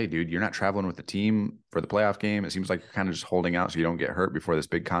like, hey dude, you're not traveling with the team for the playoff game. It seems like you're kind of just holding out so you don't get hurt before this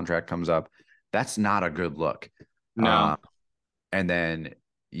big contract comes up. That's not a good look. No. And then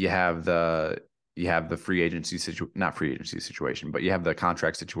you have the free agency not free agency situation, but you have the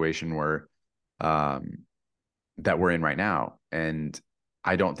contract situation where that we're in right now. And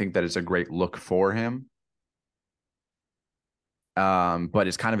I don't think that it's a great look for him. But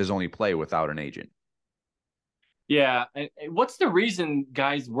it's kind of his only play without an agent. Yeah. What's the reason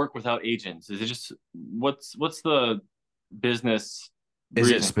guys work without agents? Is it just what's the business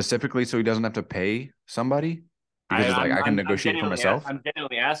reason? Is it specifically so he doesn't have to pay somebody? Because I can negotiate for myself. I'm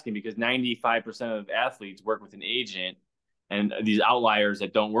genuinely asking because 95% of athletes work with an agent, and these outliers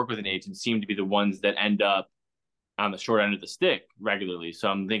that don't work with an agent seem to be the ones that end up on the short end of the stick regularly. So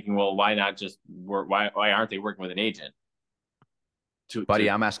I'm thinking, well, why not just work? Why aren't they working with an agent? Buddy,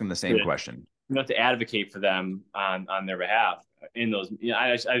 I'm asking the same question. You have to advocate for them on their behalf in those.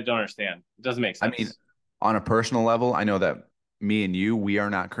 I don't understand. It doesn't make sense. I mean, on a personal level, I know that me and you, we are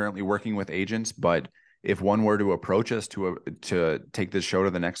not currently working with agents, but if one were to approach us to take this show to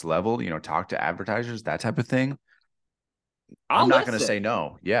the next level, talk to advertisers, that type of thing, I'm not going to say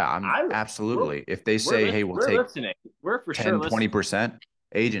no. Yeah, I'm absolutely. If they say, hey, we'll take listening. We're for 10, 20%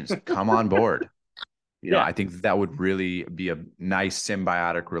 agents, come on board. I think that would really be a nice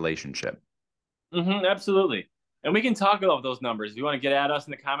symbiotic relationship. Mm-hmm, absolutely. And we can talk about those numbers. If you want to get at us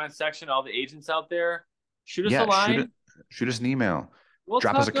in the comments section, all the agents out there, shoot us a line. Shoot us an email.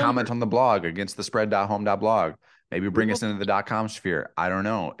 Drop us a comment on the blog against the spread.home.blog. Maybe bring us into the .com sphere. I don't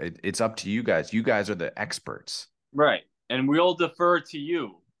know. It's up to you guys. You guys are the experts. Right. And we'll defer to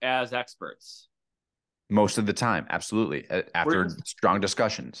you as experts. Most of the time. Absolutely. After strong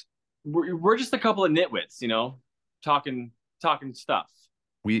discussions. We're just a couple of nitwits, talking stuff.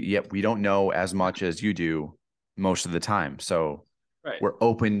 We don't know as much as you do most of the time. So we're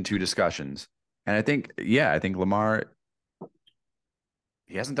open to discussions. And I think Lamar,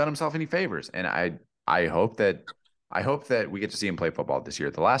 he hasn't done himself any favors. And I hope that we get to see him play football this year.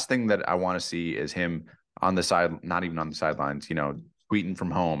 The last thing that I want to see is him on the side, not even on the sidelines, tweeting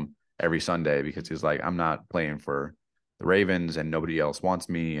from home every Sunday because he's like, I'm not playing for the Ravens and nobody else wants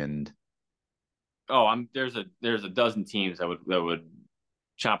me. And there's a dozen teams that would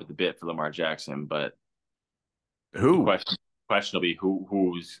chomp at the bit for Lamar Jackson, but who? The question will be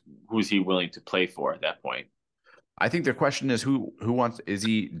who's he willing to play for at that point? I think the question is who wants. Is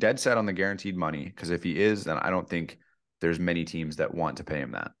he dead set on the guaranteed money? Because if he is, then I don't think there's many teams that want to pay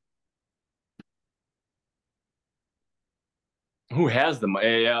him that. Who has the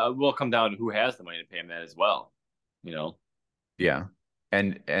money? Will come down to who has the money to pay him that as well. Yeah,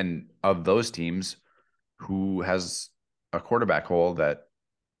 and of those teams, who has a quarterback hole that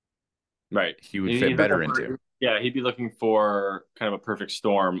he would fit better into? Yeah, he'd be looking for kind of a perfect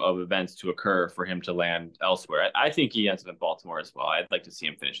storm of events to occur for him to land elsewhere. I think he ends up in Baltimore as well. I'd like to see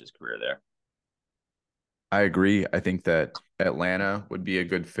him finish his career there. I agree. I think that Atlanta would be a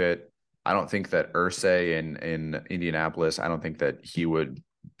good fit. I don't think that Irsay in Indianapolis, I don't think that he would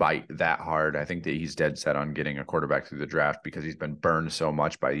bite that hard. I think that he's dead set on getting a quarterback through the draft because he's been burned so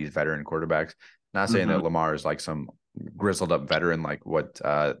much by these veteran quarterbacks. Not saying that Lamar is like some grizzled up veteran like what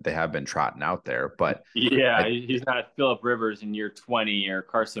they have been trotting out there, but he's not Phillip Rivers in year 20 or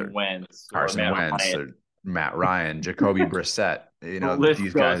Carson Wentz or Matt Ryan, Jacoby Brissett,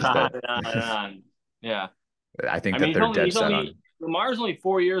 these guys on. Yeah, I think that they're dead set on. Lamar's only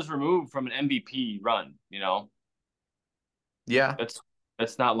 4 years removed from an MVP run. Yeah.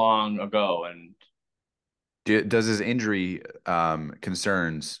 That's not long ago. And does his injury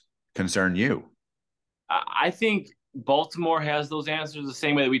concerns concern you? I think Baltimore has those answers the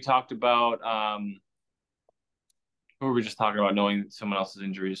same way that we talked about. Who were we just talking about knowing someone else's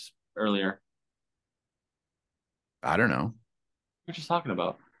injuries earlier? I don't know. We're just talking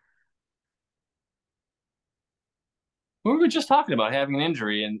about. Who were we just talking about having an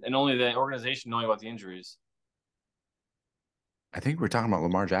injury and only the organization knowing about the injuries? I think we're talking about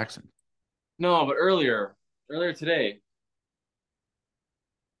Lamar Jackson. No, but earlier today.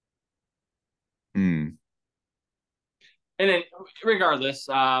 Hmm. And then, regardless,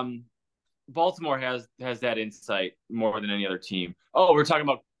 Baltimore has that insight more than any other team. Oh, we're talking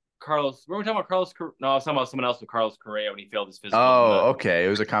about Carlos. Were we talking about Carlos? No, I was talking about someone else with Carlos Correa when he failed his physical. Oh, okay. It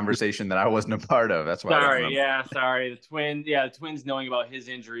was a conversation that I wasn't a part of. That's why. Sorry. The Twins knowing about his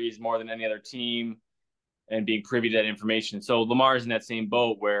injuries more than any other team and being privy to that information. So Lamar's in that same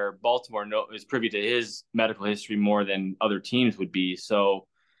boat where Baltimore is privy to his medical history more than other teams would be. So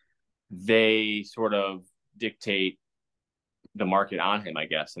they sort of dictate the market on him, I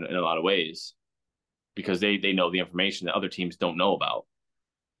guess, in a lot of ways, because they know the information that other teams don't know about.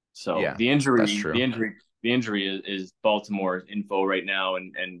 So yeah, the injury is Baltimore's info right now,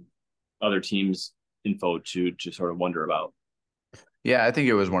 and other teams' info to sort of wonder about. Yeah, I think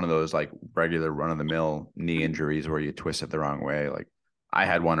it was one of those like regular run of the mill knee injuries where you twist it the wrong way. Like I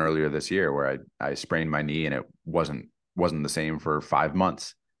had one earlier this year where I sprained my knee and it wasn't the same for 5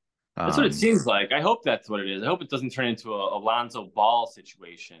 months. That's what it seems like. I hope that's what it is. I hope it doesn't turn into a Alonzo Ball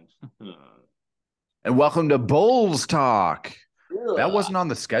situation. And welcome to Bulls Talk. Ugh. That wasn't on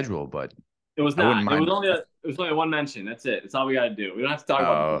the schedule, but it was not. It was only one mention. That's it. That's all we got to do. We don't have to talk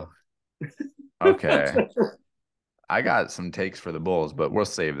about the Bulls. Okay. I got some takes for the Bulls, but we'll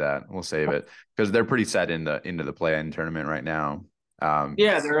save that. We'll save it because they're pretty set into the play-in tournament right now.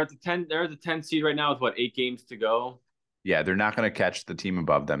 Yeah, they're at the 10. They're at the 10 seed right now with 8 games to go. Yeah, they're not going to catch the team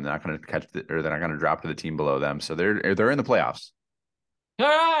above them. They're not going to they're not going to drop to the team below them. So they're in the playoffs. All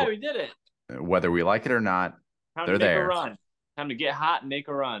right, we did it. Whether we like it or not, they're there. Run. Time to get hot and make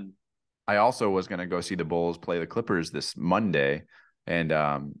a run. I also was going to go see the Bulls play the Clippers this Monday,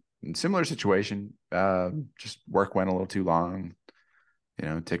 and similar situation. Just work went a little too long.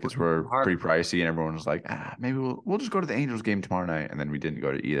 Tickets were pretty pricey, and everyone was like, maybe we'll just go to the Angels game tomorrow night, and then we didn't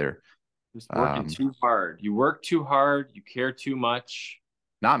go to either. Just working too hard. You work too hard. You care too much.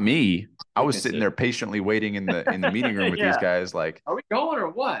 Not me. I was sitting there patiently waiting in the meeting room with these guys. Like, are we going or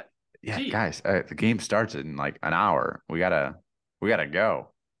what? Yeah, Jeez. Guys, the game starts in like an hour. We gotta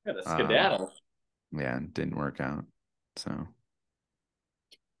go. Gotta skedaddle. Yeah, it didn't work out. So,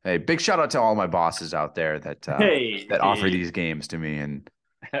 hey, big shout out to all my bosses out there that offer these games to me and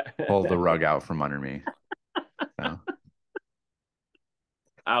pull the rug out from under me. So.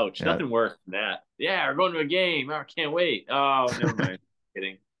 Ouch! Yeah. Nothing worse than that. Yeah, we're going to a game. Oh, I can't wait. Oh, never mind.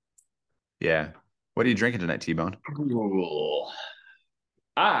 Kidding. Yeah. What are you drinking tonight, T-Bone? Ooh.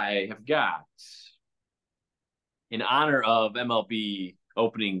 I have got, in honor of MLB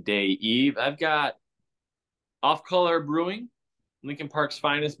opening day eve, I've got Off Color Brewing, Lincoln Park's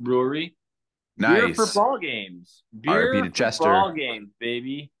finest brewery. Nice. Beer for ball games. Beer R.I.P. to Chester. For ball games,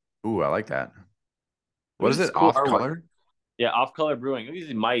 baby. Ooh, I like that. What is it? Cool. Off Color? Yeah, Off Color Brewing. Look at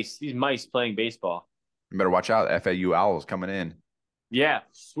these mice playing baseball. You better watch out. FAU Owls coming in. Yeah,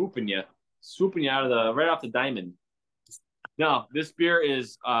 swooping you out of right off the diamond. No, this beer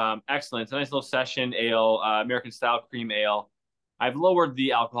is excellent. It's a nice little session ale, American style cream ale. I've lowered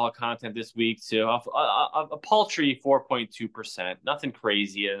the alcohol content this week to a paltry 4.2%. Nothing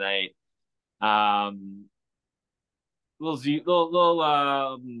crazy tonight. Little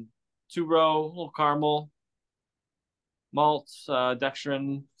 2-row, little caramel, malts,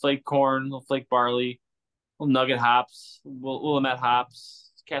 dextrin, flake corn, little flake barley, little nugget hops, little Willamette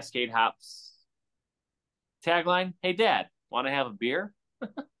hops, Cascade hops. Tagline: Hey, Dad, want to have a beer?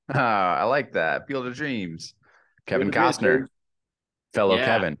 I like that. Field of Dreams. Kevin Costner. Fellow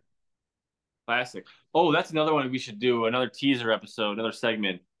Kevin. Classic. Oh, that's another one we should do. Another teaser episode, another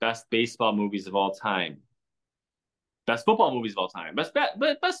segment. Best baseball movies of all time. Best football movies of all time. Best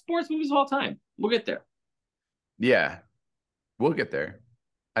sports movies of all time. We'll get there. Yeah. We'll get there.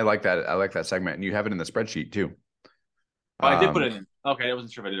 I like that. I like that segment. And you have it in the spreadsheet too. Oh, I did put it in. Okay, I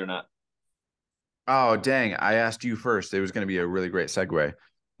wasn't sure if I did or not. Oh, dang. I asked you first. It was going to be a really great segue.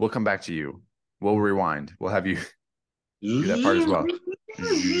 We'll come back to you. We'll rewind. We'll have you do that part as well.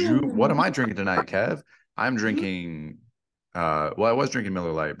 What am I drinking tonight, Kev? I'm drinking, I was drinking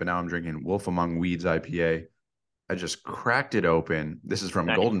Miller Lite, but now I'm drinking Wolf Among Weeds IPA. I just cracked it open. This is from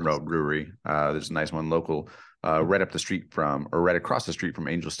Nice. Golden Road Brewery. There's a nice one local, right up the street from, or right across the street from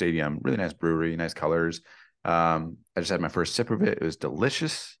Angel Stadium. Really nice brewery, nice colors. I just had my first sip of it. It was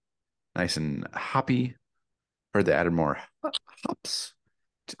delicious, nice and hoppy. Heard they added more hops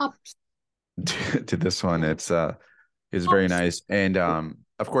to this one. It's very nice. And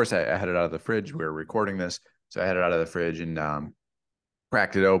of course, I had it out of the fridge. We were recording this, so I had it out of the fridge and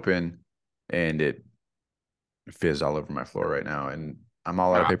cracked it open, and it fizzed all over my floor right now. And I'm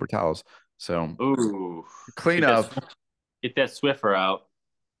all out of paper towels. So Ooh, clean up. Get that Swiffer out.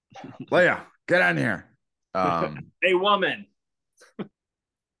 Leia, get on here. Hey, woman.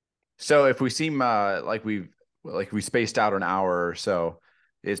 So if we seem like we spaced out an hour or so,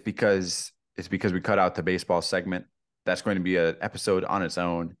 it's because we cut out the baseball segment. That's going to be an episode on its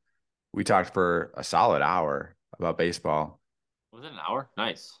own. We talked for a solid hour about baseball. Was it an hour?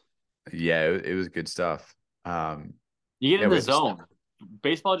 Nice. Yeah, it was good stuff. You get in the zone.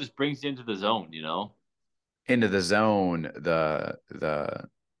 Baseball just brings you into the zone, you know? Into the zone, the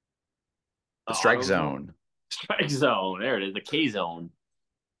strike zone. Strike zone. There it is, the K zone.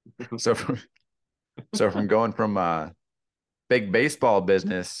 So from going from big baseball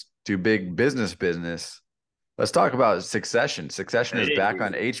business to big business, let's talk about Succession. Succession is back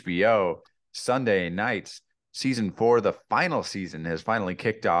on HBO Sunday nights. Season 4, the final season, has finally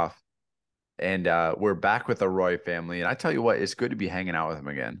kicked off. And we're back with the Roy family. And I tell you what, it's good to be hanging out with them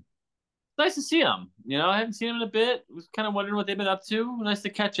again. Nice to see them. You know, I haven't seen them in a bit. I was kind of wondering what they've been up to. Nice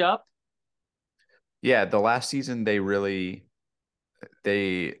to catch up. Yeah, the last season they were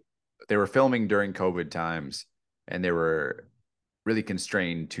filming during COVID times, and they were really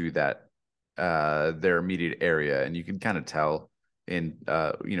constrained to that their immediate area, and you can kind of tell in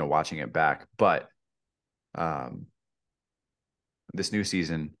watching it back. But this new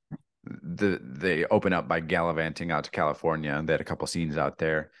season, they open up by gallivanting out to California. They had a couple scenes out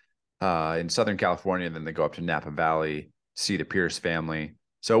there in Southern California, and then they go up to Napa Valley, see the Pierce family.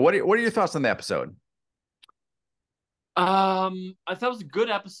 So what are your thoughts on the episode? I thought it was a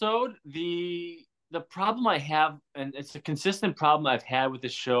good episode. The problem I have, and it's a consistent problem I've had with the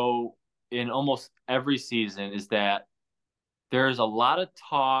show in almost every season, is that there's a lot of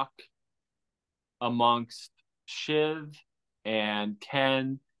talk amongst Shiv and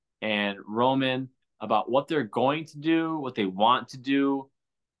Ken and Roman about what they're going to do, what they want to do,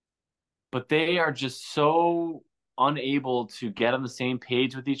 but they are just so unable to get on the same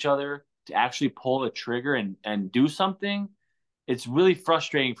page with each other to actually pull the trigger and do something. It's really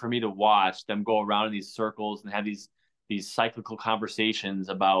frustrating for me to watch them go around in these circles and have these cyclical conversations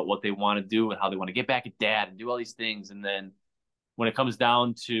about what they want to do and how they want to get back at dad and do all these things. And then when it comes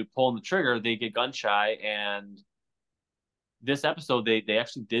down to pulling the trigger, they get gun shy. And this episode, they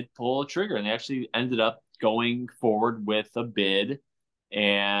actually did pull a trigger, and they actually ended up going forward with a bid.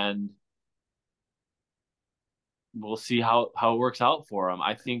 And we'll see how it works out for them.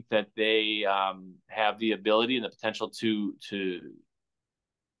 I think that they have the ability and the potential to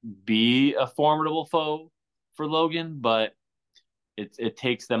be a formidable foe for Logan, but it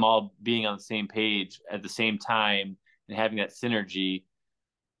takes them all being on the same page at the same time and having that synergy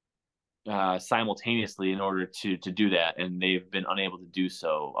simultaneously in order to do that, and they've been unable to do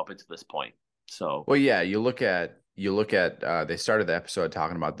so up until this point. So, well, yeah, you look at they started the episode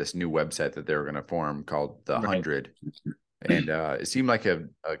talking about this new website that they were going to form called The 100, and it seemed like a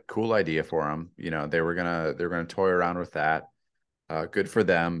cool idea for them. You know, they're gonna toy around with that. Good for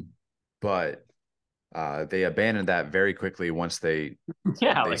them, but they abandoned that very quickly once they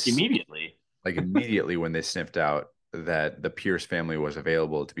immediately when they sniffed out that the Pierce family was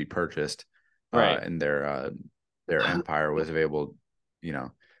available to be purchased, and their empire was available. You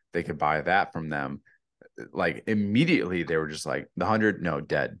know, they could buy that from them. Like immediately they were just like, the 100, no,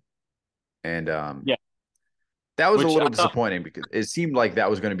 dead. And that was a little disappointing because it seemed like that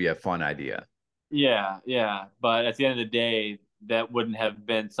was going to be a fun idea. Yeah. But at the end of the day, that wouldn't have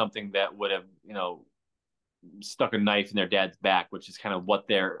been something that would have, stuck a knife in their dad's back, which is kind of what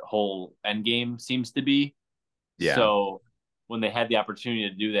their whole end game seems to be. Yeah. So when they had the opportunity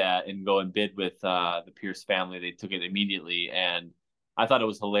to do that and go and bid with the Pierce family, they took it immediately. And I thought it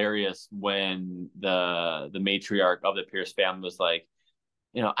was hilarious when the matriarch of the Pierce family was like,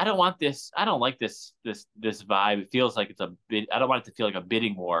 I don't want this. I don't like this vibe. It feels like it's a bid. I don't want it to feel like a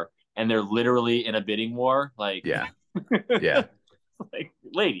bidding war. And they're literally in a bidding war. Like, yeah. Like,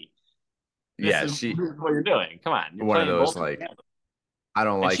 lady. This is what you're doing. Come on. You're one of those like, I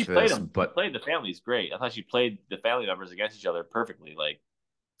don't like this, but played the families great. I thought she played the family members against each other perfectly. Like,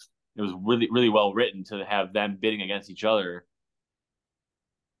 it was really, really well written to have them bidding against each other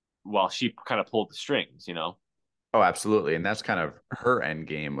while she kind of pulled the strings, Oh, absolutely. And that's kind of her end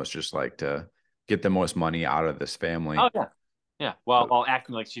game, was just like to get the most money out of this Oh family. yeah, yeah. While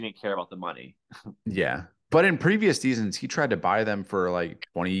acting like she didn't care about the money. Yeah. But in previous seasons, he tried to buy them for like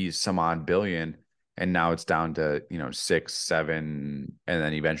 20 some odd billion. And now it's down to, 6, 7, and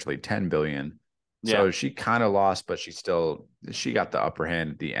then eventually 10 billion. Yeah. So she kind of lost, but she got the upper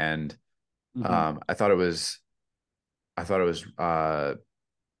hand at the end. Hmm. I thought it was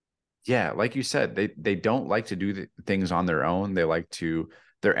yeah, like you said, they don't like to do things on their own.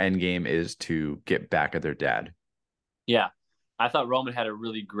 Their end game is to get back at their dad. Yeah. I thought Roman had a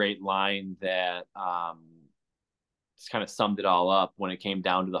really great line that just kind of summed it all up when it came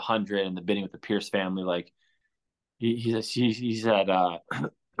down to the 100 and the bidding with the Pierce family. Like he said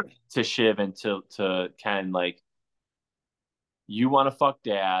to Shiv and to Ken, like, you want to fuck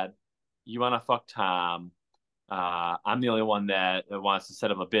dad, you want to fuck Tom. I'm the only one that wants to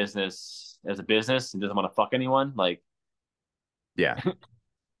set up a business as a business and doesn't want to fuck anyone. Like Yeah.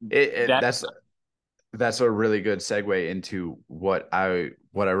 It, it that. that's a really good segue into what I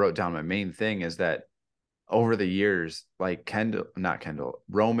wrote down. My main thing is that over the years, like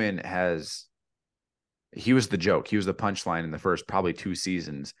Roman he was the joke. He was the punchline in the first probably 2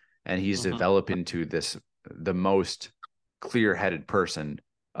 seasons, and he's Mhm. developed into the most clear-headed person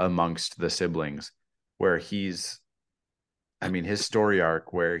amongst the siblings, where his story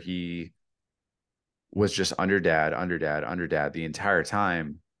arc where he was just under dad, under dad, under dad the entire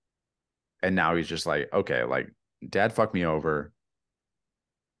time. And now he's just like, okay, like dad fucked me over.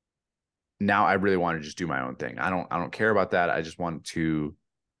 Now I really want to just do my own thing. I don't care about that. I just want to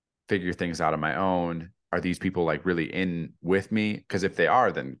figure things out on my own. Are these people like really in with me? Because if they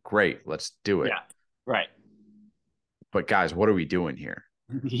are, then great, let's do it. Yeah, right. But guys, what are we doing here?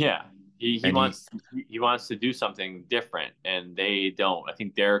 Yeah, he And wants to do something different, and they don't. I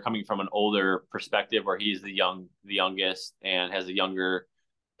think they're coming from an older perspective where he's the youngest, and has a younger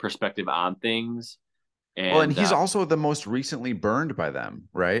perspective on things. and And he's also the most recently burned by them,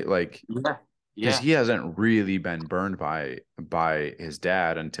 right? Like, yeah, because yeah, he hasn't really been burned by his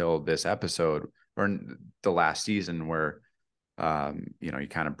dad until this episode or the last season where he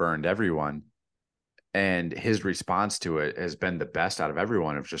kind of burned everyone. And his response to it has been the best out of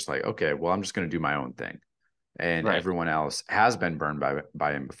everyone, of just like, okay, well, I'm just going to do my own thing. And right. everyone else has been burned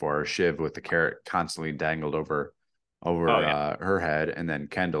by him before. Shiv with the carrot constantly dangled Oh over yeah, her head, and then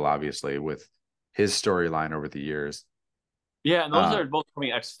Kendall obviously with his storyline over the years. yeah. And those Uh, are both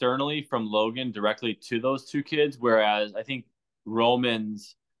coming externally from Logan directly to those two kids, whereas I think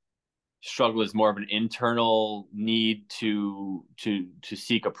Roman's struggle is more of an internal need to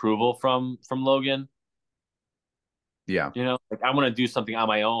seek approval from Logan. yeah, Like, I want to do something on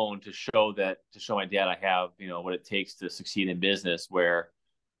my own to show my dad I have, what it takes to succeed in business. Where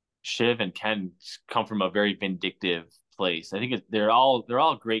Shiv and Ken come from a very vindictive place. I think they're all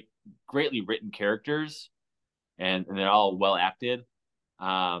greatly written characters, and they're all well acted.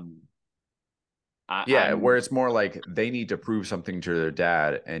 Um, yeah. I'm Where it's more like they need to prove something to their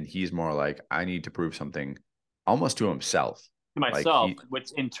dad, and he's more like, I need to prove something almost to himself. to Like myself,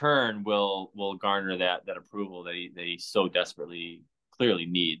 which in turn will garner that approval that he so desperately clearly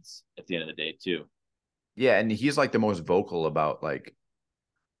needs at the end of the day too. yeah, and he's like the most vocal about like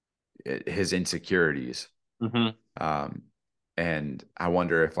his insecurities. Mm-hmm. Um, and I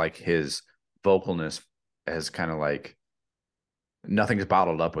wonder if like his vocalness has kind of like nothing's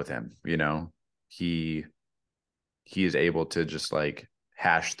bottled up with him, he he is able to just like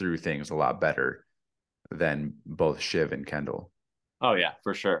hash through things a lot better than both Shiv and Kendall. Oh yeah,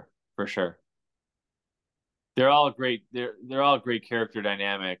 for sure, for sure. They're all great. They're all great character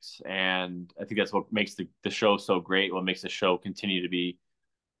dynamics, and I think that's what makes the show so great. What makes the show continue to be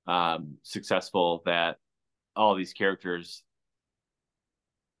successful. That all these characters,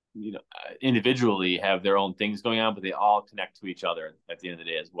 individually have their own things going on, but they all connect to each other at the end of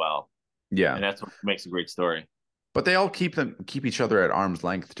the day as well. Yeah. And that's what makes a great story. But they all keep each other at arm's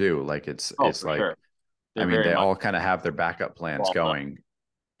length too. Like Oh, it's for like sure. They're very they much all kind of have their backup plans involved up. going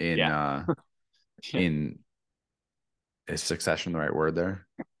in Yeah. in is succession the right word there?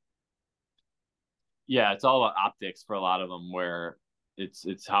 Yeah, it's all about optics for a lot of them, where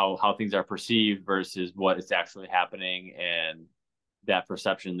it's how things are perceived versus what is actually happening, and that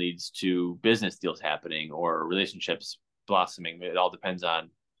perception leads to business deals happening or relationships blossoming. It all depends on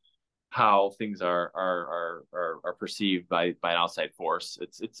how things are perceived by an outside force.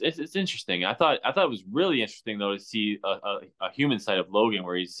 It's interesting. I thought it was really interesting though to see a human side of Logan,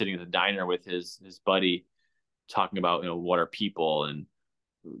 where he's sitting at the diner with his buddy, talking about what are people, and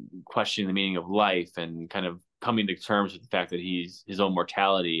questioning the meaning of life, and kind of coming to terms with the fact that he's his own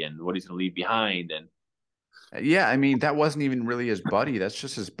mortality and what he's going to leave behind. And Yeah, I mean, that wasn't even really his buddy. That's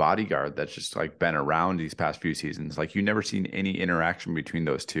just his bodyguard that's just like been around these past few seasons. Like you never seen any interaction between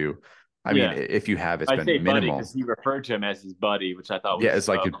those two. I mean, Yeah. if you have, it's I say been buddy because minimal. he referred to him as his buddy, which I thought Yeah, was it's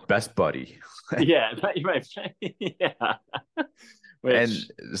like his best buddy. yeah, you might yeah. And Which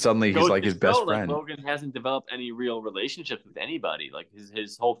suddenly he's goes like to his show best like friend. Logan hasn't developed any real relationships with anybody. Like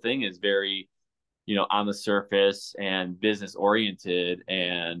his whole thing is very, on the surface and business oriented,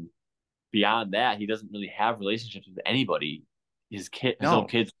 and beyond that, he doesn't really have relationships with anybody, his own No.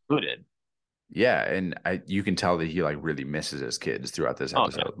 kids included. Yeah, and you can tell that he like really misses his kids throughout this Oh yeah,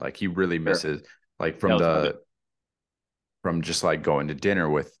 episode. Like he really sure. misses like That was good. from just like going to dinner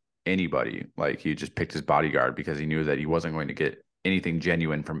with anybody. Like he just picked his bodyguard because he knew that he wasn't going to get anything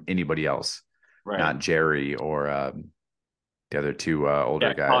genuine from anybody else, Right. not Jerry or the other two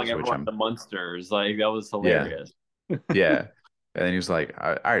older Calling guys, which everyone I'm the Munsters, like that was yeah, hilarious. yeah. And then he was like,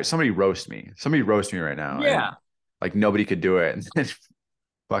 all right, somebody roast me right now. Yeah. And like nobody could do it. And then So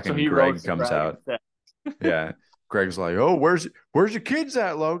fucking he Greg roasted comes Greg out. instead. Yeah. Greg's like, oh, where's your kids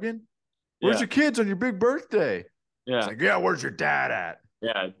at, Logan? Where's Yeah. your kids on your big birthday? Yeah. It's like, yeah, where's your dad at?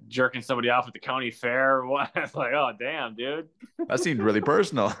 Yeah, jerking somebody off at the county fair or what? It's like, oh damn, dude. That seemed really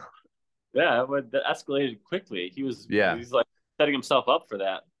personal. Yeah, but that escalated quickly. Yeah. He's like setting himself up for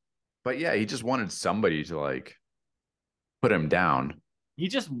that. But yeah, he just wanted somebody to like put him down.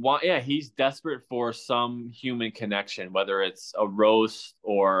 He's desperate for some human connection, whether it's a roast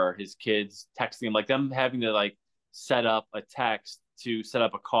or his kids texting him, like them having to like set up a text to set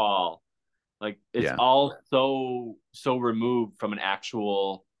up a call. Like it's Yeah. all so removed from an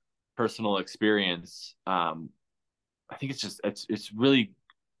actual personal experience. I think it's really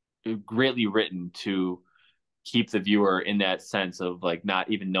greatly written to keep the viewer in that sense of like not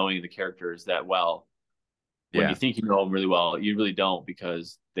even knowing the characters that well. When you think you know them really well, you really don't,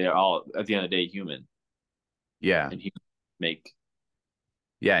 because they're all at the end of the day human. Yeah. And he make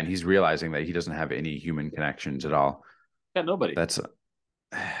Yeah, and he's realizing that he doesn't have any human connections at all. Yeah, nobody. That's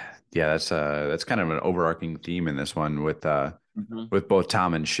that's kind of an overarching theme in this one with with both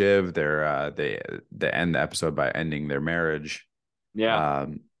Tom and Shiv. They end the episode by ending their marriage. Yeah.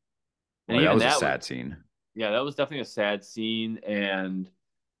 And that was a sad scene. Yeah, that was definitely a sad scene, and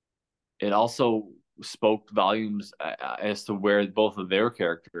it also spoke volumes as to where both of their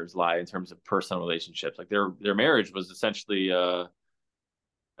characters lie in terms of personal relationships. Like their marriage was essentially an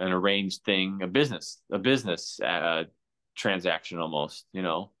arranged thing, a business transaction almost,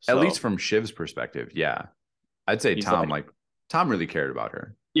 So, at least from Shiv's perspective, yeah. I'd say Tom really cared about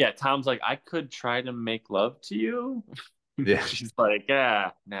her. Yeah, Tom's like, I could try to make love to you. Yeah. She's like,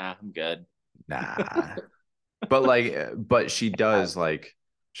 nah, I'm good. Nah. but she does like,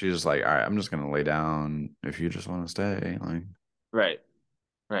 she's just like, all right, I'm just gonna lay down if you just want to stay. Like, right.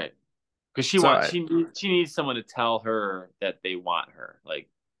 Because she needs someone to tell her that they want her. Like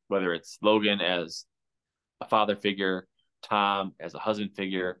whether it's Logan as a father figure, Tom as a husband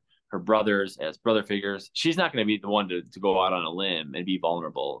figure, her brothers as brother figures. She's not going to be the one to go out on a limb and be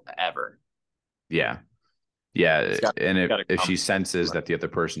vulnerable ever. Yeah. And if she senses that the other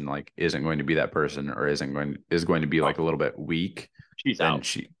person like isn't going to be that person, or is going to be like a little bit weak, she's out.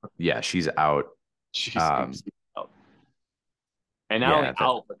 She's out. She's out. And not only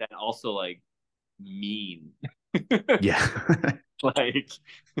out, but then also like mean. Yeah. Like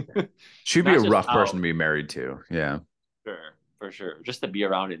she'd be a rough person to be married to. Yeah. For sure. Just to be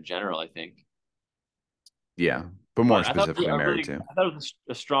around in general, I think. Yeah. But more specifically married to. I thought it was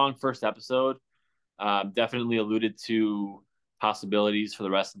a strong first episode. Definitely alluded to possibilities for the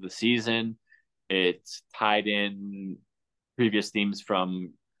rest of the season. It's tied in previous themes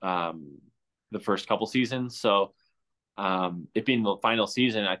from the first couple seasons. So it being the final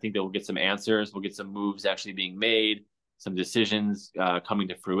season, I think that we'll get some answers. We'll get some moves actually being made, some decisions coming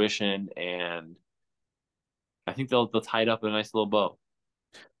to fruition, and I think they'll tie it up in a nice little bow.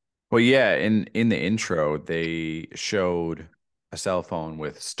 Well, yeah, in the intro, they showed a cell phone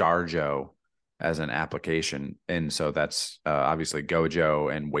with StarJo as an application, and so that's obviously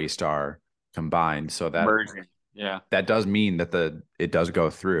Gojo and Waystar combined. So that merging, that does mean that it does go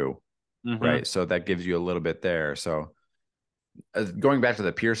through, right? So that gives you a little bit there. So going back to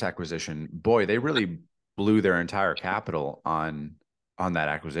the Pierce acquisition, boy, they really blew their entire capital on that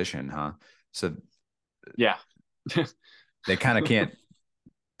acquisition, huh? So yeah, they kind of can't.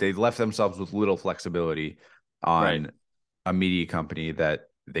 They left themselves with little flexibility on a media company that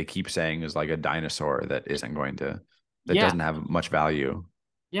they keep saying is like a dinosaur that doesn't have much value.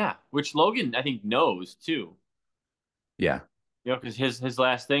 Yeah, which Logan I think knows too. Yeah, because his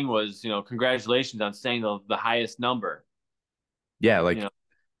last thing was congratulations on saying the highest number. Yeah, like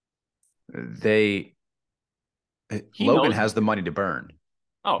they He Logan knows has the money to burn.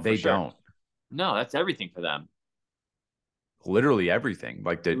 Oh, They for sure. don't. No, that's everything for them. Literally everything.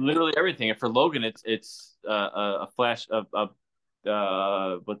 Like Literally everything. And for Logan, it's a flash of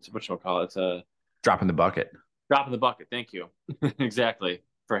what you call it? It's a drop in the bucket. drop in the bucket. Thank you. Exactly.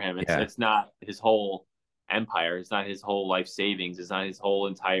 For him, Yeah. it's not his whole empire. It's not his whole life savings. It's not his whole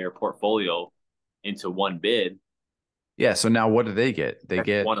entire portfolio into one bid. Yeah. So now what do they get?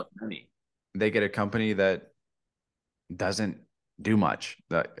 That's one of many. They get a company that doesn't do much.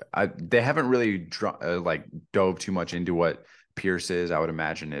 They haven't really like dove too much into what Pierce is. I would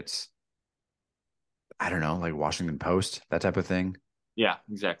imagine it's, I don't know, like Washington Post, that type of thing. Yeah,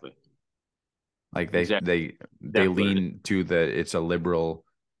 exactly. Like they lean to it's a liberal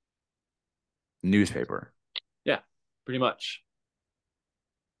newspaper. Yeah, pretty much.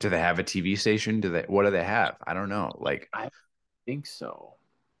 Do they have a TV station? What do they have? I don't know. Like, I think so.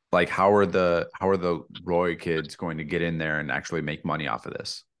 Like, how are the Roy kids going to get in there and actually make money off of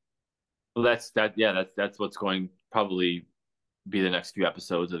this? Well, that's what's going probably be the next few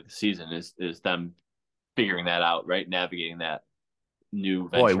episodes of the season is them figuring that out, right? Navigating that new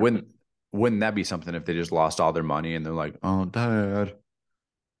venture. Boy, wouldn't that be something if they just lost all their money and they're like, "Oh, Dad,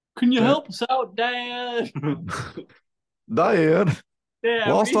 can you help us out, Dad? Dad,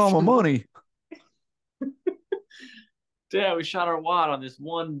 lost all my money. Dad, we shot our wad on this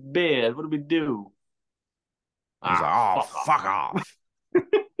one bid. What do we do?" He's like, "Oh, fuck off."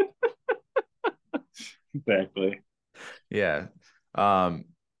 Exactly. Yeah.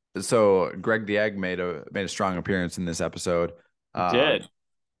 So Greg the Egg made a strong appearance in this episode. Did.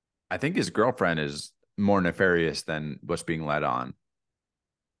 I think his girlfriend is more nefarious than what's being led on.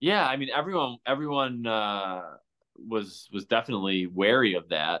 Yeah, I mean everyone was definitely wary of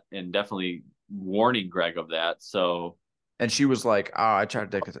that and definitely warning Greg of that. So and she was like, "Oh, I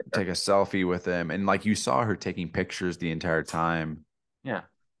tried to take a selfie with him," and like you saw her taking pictures the entire time. Yeah,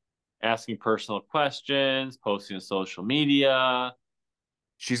 asking personal questions, posting on social media.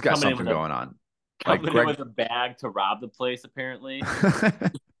 She's got something going on. Coming in with a bag to rob the place, apparently.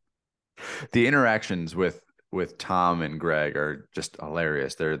 The interactions with Tom and Greg are just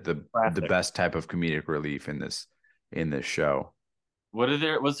hilarious. They're the best type of comedic relief in this show.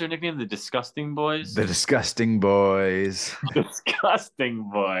 What's their nickname? The Disgusting Boys? The Disgusting Boys. Disgusting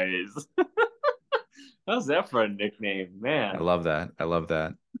Boys. How's that for a nickname, man? I love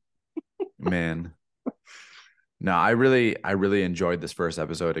that. Man. No, I really enjoyed this first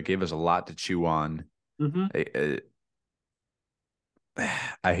episode. It gave us a lot to chew on. Mm-hmm.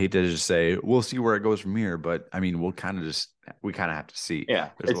 I hate to just say we'll see where it goes from here, but I mean we kind of have to see.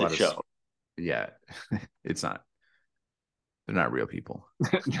 Yeah, there's a show. Yeah, it's not. They're not real people.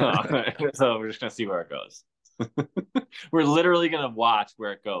 No, so we're just gonna see where it goes. We're literally gonna watch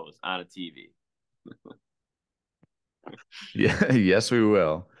where it goes on a TV. Yeah, yes, we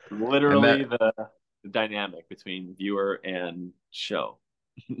will. Literally the dynamic between viewer and show.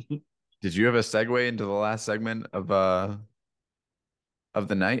 Did you have a segue into the last segment of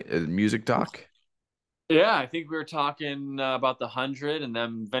the night, music talk? Yeah, I think we were talking about the 100 and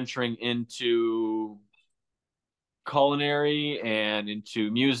them venturing into culinary and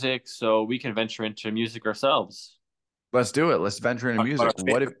into music, so we can venture into music ourselves. Let's do it. Let's venture into music.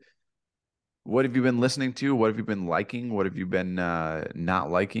 What have you been listening to? What have you been liking? What have you been not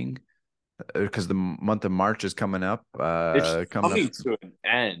liking? Because the month of March is coming up. It's coming to an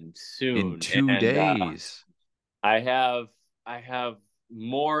end soon. In 2 days. I have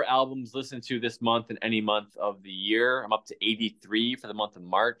more albums listened to this month than any month of the year. I'm up to 83 for the month of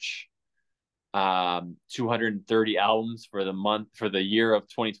March. 230 albums for the year of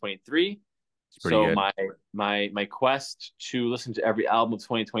 2023. So good. my quest to listen to every album of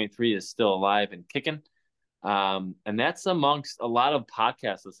 2023 is still alive and kicking. And that's amongst a lot of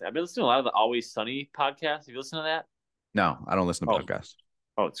podcasts listening. I've been listening to a lot of the Always Sunny podcasts. Have you listened to that? No, I don't listen to podcasts.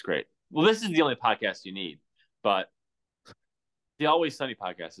 Oh, it's great. Well, this is the only podcast you need, but the Always Sunny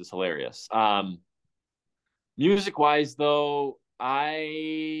podcast is hilarious. Music wise though,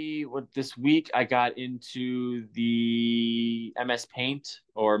 this week I got into the MS Paint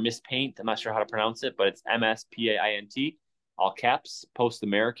or Miss Paint. I'm not sure how to pronounce it, but it's MSPAINT, all caps, Post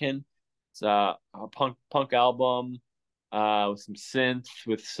American. It's a punk album with some synth,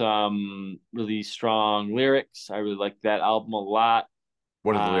 with some really strong lyrics. I really like that album a lot.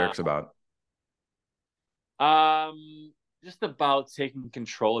 What are the lyrics about? Just about taking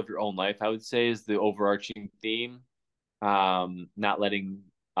control of your own life, I would say, is the overarching theme. Not letting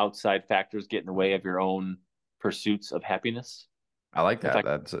outside factors get in the way of your own pursuits of happiness. I like that.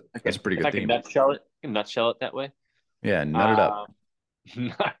 That's a pretty good theme. Nutshell it that way. Yeah, nut it up.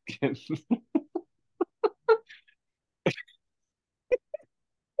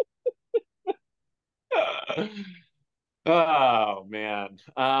 Oh man.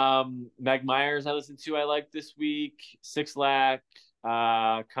 Meg Myers I listened to I like this week. Six Lack,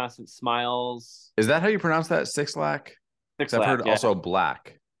 Constant Smiles. Is that how you pronounce that? Six Lack? Six Because I've Lack, heard yeah. also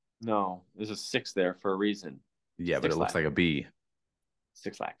black. No, there's a six there for a reason. Yeah, but Six it looks Lack. like a B.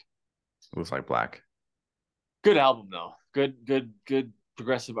 Six Lack. It looks like black. Good album though. Good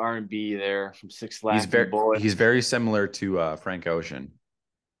progressive R&B there from Six He's Lack and very Bullet. he's very similar to Frank Ocean.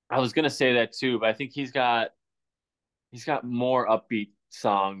 I was gonna say that too, but I think he's got more upbeat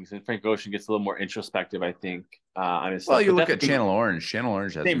songs, and Frank Ocean gets a little more introspective, I think, on his Well, stuff. you But look that's a at good Channel Orange. Channel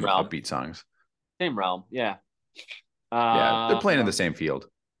Orange has same some realm. upbeat songs. Same realm, yeah. Yeah, they're playing in the same field,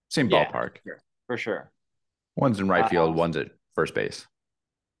 same Yeah, ballpark. for sure. One's in right field, one's at first base.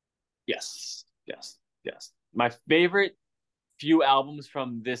 Yes. My favorite few albums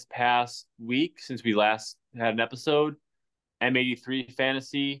from this past week, since we last had an episode, M83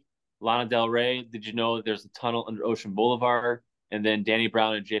 Fantasy, Lana Del Rey, Did You Know That There's a Tunnel Under Ocean Boulevard, and then Danny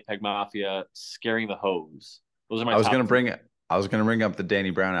Brown and JPEG Mafia, Scaring the Hose. Those are my I was top gonna three. bring up the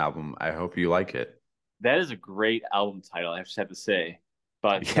Danny Brown album. I hope you like it. That is a great album title, I just have to say.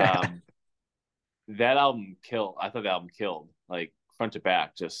 But Yeah. that album killed. I thought the album killed, like front to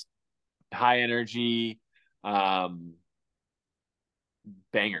back, just high energy,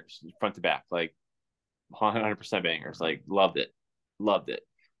 bangers, front to back, like 100% bangers. Like loved it.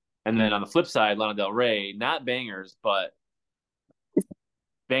 And then on the flip side, Lana Del Rey, not bangers, but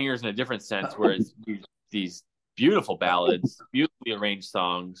bangers in a different sense, where it's these beautiful ballads, beautifully arranged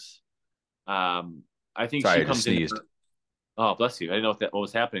songs. I think Sorry, she I just comes in. sneezed. Oh, bless you! I didn't know what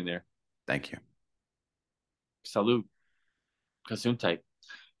was happening there. Thank you. Salud, Gesundheit.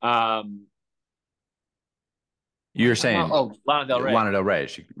 You were saying Lana Del Rey. Lana Del Rey.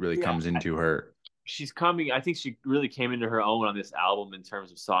 She really comes into her. She's coming. I think she really came into her own on this album in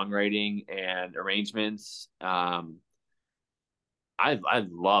terms of songwriting and arrangements. I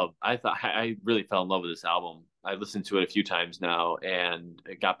really fell in love with this album. I listened to it a few times now, and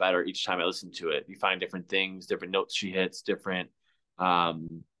it got better each time I listened to it. You find different things, different notes she hits, different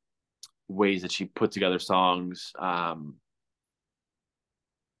ways that she put together songs. I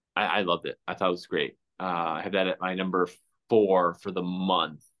loved it. I thought it was great. I have that at my number 4 for the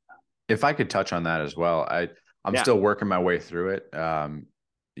month. If I could touch on that as well, I'm still working my way through it.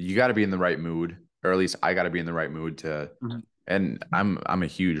 You got to be in the right mood, or at least I got to be in the right mood to. Mm-hmm. And I'm a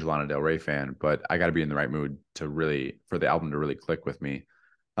huge Lana Del Rey fan, but I got to be in the right mood for the album to really click with me.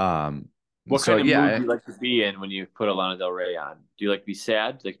 What kind of mood do you like to be in when you put a Lana Del Rey on? Do you like to be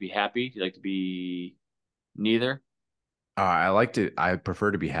sad? Do you like to be happy? Do you like to be neither? I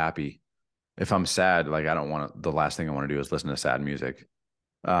prefer to be happy. If I'm sad, like the last thing I want to do is listen to sad music.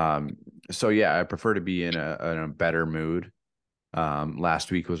 So yeah, I prefer to be in a better mood.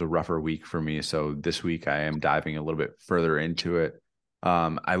 Last week was a rougher week for me, so this week I am diving a little bit further into it.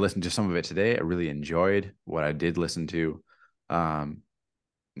 I listened to some of it today. I really enjoyed what I did listen to.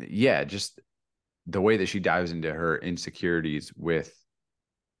 Yeah, just the way that she dives into her insecurities with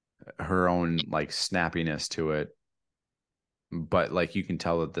her own like snappiness to it. But like you can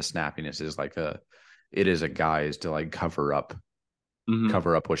tell that the snappiness is it is a guise to like cover up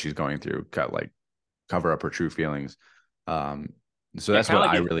what she's going through, cover up her true feelings. So that's what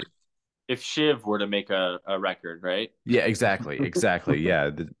I really. If Shiv were to make a record, right? Yeah, exactly. Yeah,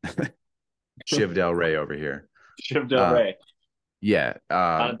 Shiv Del Rey over here. Shiv Del Rey. Yeah,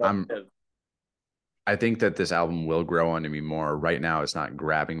 I think that this album will grow onto me more. Right now, it's not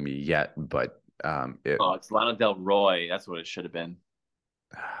grabbing me yet, but it's Lana Del Roy. That's what it should have been.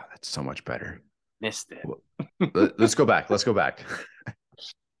 That's so much better. Missed it. Let's go back.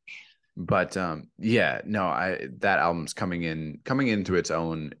 But that album's coming into its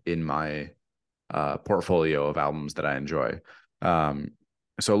own in my portfolio of albums that I enjoy.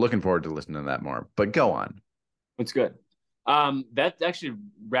 So looking forward to listening to that more. But go on. It's good. That actually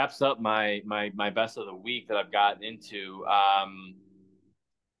wraps up my best of the week that I've gotten into.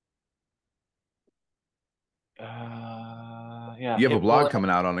 You have a blog coming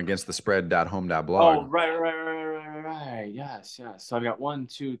out on againstthespread.home.blog. Oh, right. Yes. So I've got 1,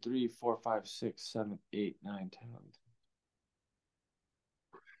 2, 3, 4, 5, 6, 7, 8, 9, 10.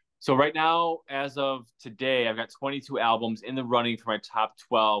 So right now, as of today, I've got 22 albums in the running for my top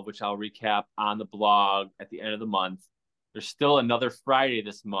 12, which I'll recap on the blog at the end of the month. There's still another Friday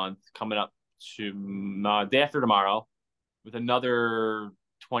this month coming up to day after tomorrow with another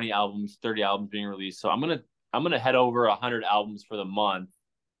 20 albums, 30 albums being released. So I'm gonna head over 100 albums for the month,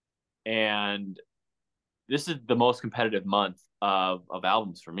 and this is the most competitive month of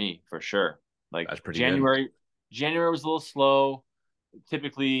albums for me, for sure. Like that's pretty January. good. January was a little slow.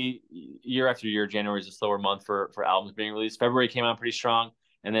 typically year after year, January is a slower month for albums being released. February came out pretty strong,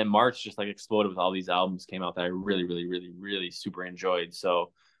 and then March just like exploded with all these albums came out that I really, really, really, really super enjoyed.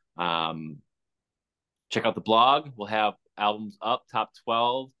 So, check out the blog. We'll have albums up, top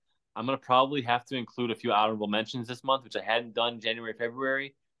 12. I'm gonna probably have to include a few honorable mentions this month, which I hadn't done January,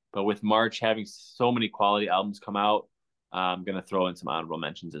 February. But with March having so many quality albums come out, I'm gonna throw in some honorable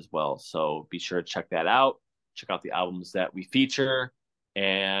mentions as well. So be sure to check that out. Check out the albums that we feature,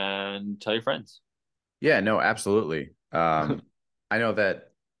 and tell your friends. Yeah, no, absolutely. I know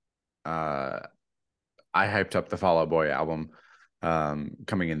that I hyped up the Fall Out Boy album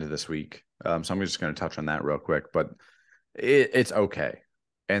coming into this week. So I'm just going to touch on that real quick, but it's okay.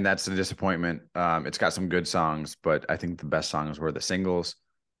 And that's a disappointment. It's got some good songs, but I think the best songs were the singles.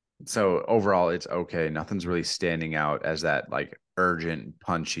 So overall, it's okay. Nothing's really standing out as that like urgent,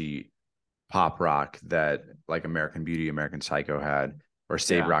 punchy pop rock that like American Beauty, American Psycho had, or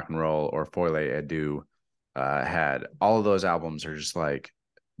Save Rock and Roll, or Foile Adieu had. All of those albums are just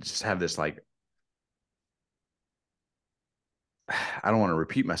have this like, I don't want to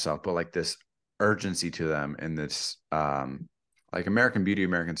repeat myself, but like this urgency to them, and this like American Beauty,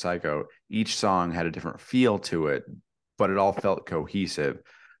 American Psycho, each song had a different feel to it, but it all felt cohesive.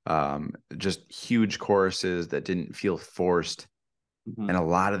 Just huge choruses that didn't feel forced. And a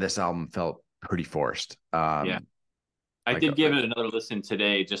lot of this album felt pretty forced. I did give it another listen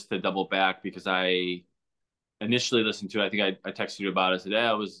today just to double back, because I initially listened to it. I think I texted you about it. I said,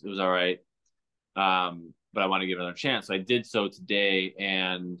 yeah, it was all right. But I want to give it another chance. So I did so today,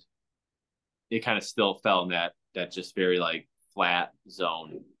 and it kind of still fell in that just very like flat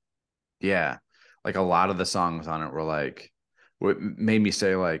zone. Yeah. Like a lot of the songs on it were like, what made me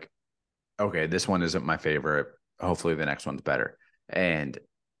say like, okay, this one isn't my favorite. Hopefully the next one's better. And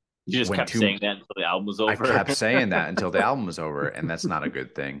you just kept saying that until the album was over. I kept saying that until the album was over, and that's not a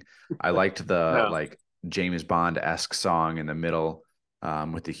good thing. I liked the like James Bond-esque song in the middle,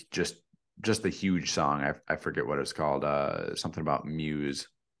 with the just the huge song. I forget what it's called. Something about Muse.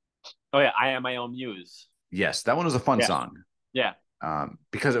 Oh yeah, I Am My Own Muse. Yes, that one was a fun song. Yeah.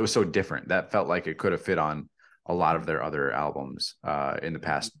 Because it was so different. That felt like it could have fit on a lot of their other albums in the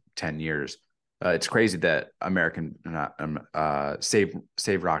past 10 years. It's crazy that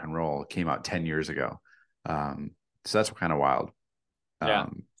Save Rock and Roll came out 10 years ago. So that's kind of wild. Yeah.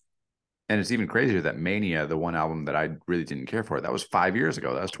 And it's even crazier that Mania, the one album that I really didn't care for, that was 5 years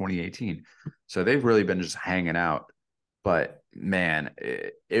ago. That was 2018. So they've really been just hanging out. But man,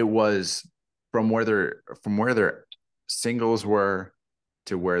 it was from where their singles were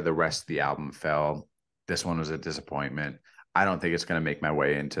to where the rest of the album fell. This one was a disappointment. I don't think it's going to make my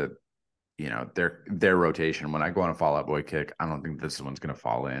way into, their rotation. When I go on a Fall Out Boy kick, I don't think this one's going to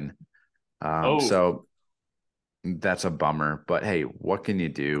fall in. So that's a bummer. But hey, what can you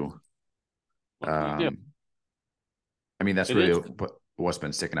do? I mean, that's really what's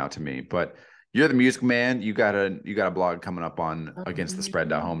been sticking out to me. But you're the music man. You got a blog coming up on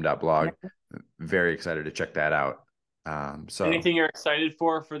againstthespread.home.blog. Very excited to check that out. So anything you're excited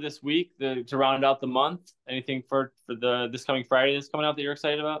for this week to round out the month? Anything for this coming Friday that's coming out that you're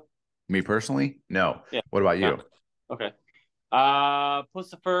excited about? Me personally? No. Yeah. What about you? Okay.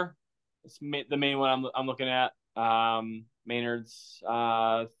 Pussifer. It's the main one I'm looking at. Maynard's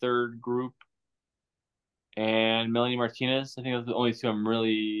third group. And Melanie Martinez. I think those are the only two I'm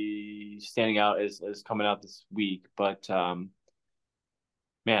really standing out as coming out this week. But man,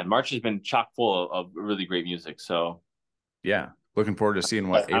 March has been chock full of really great music. So yeah, looking forward to seeing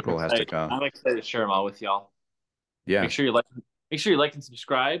what April has to come. I'm excited to share them all with y'all. Yeah, make sure you like and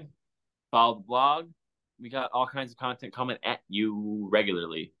subscribe. Follow the blog. We got all kinds of content coming at you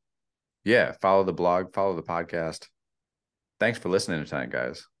regularly. Yeah, follow the blog, follow the podcast. Thanks for listening tonight,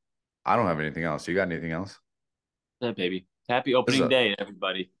 guys. I don't have anything else. You got anything else? Yeah, baby. Happy opening day,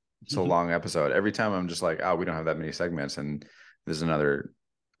 everybody. It's a long episode. Every time I'm just like, oh, we don't have that many segments, and there's another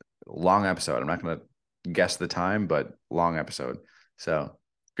long episode. I'm not going to guess the time, but long episode. So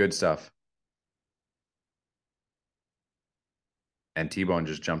good stuff. And T-Bone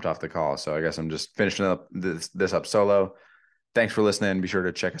just jumped off the call. So I guess I'm just finishing up this up solo. Thanks for listening. Be sure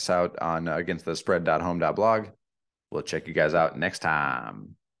to check us out on againstthespread.home.blog. We'll check you guys out next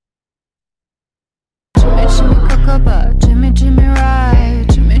time. Jimmy, Jimmy, right.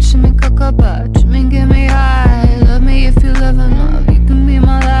 Jimmy, Jimmy, Jimmy, give me high. Love me if you love enough. You can be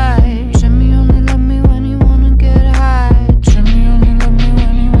my life.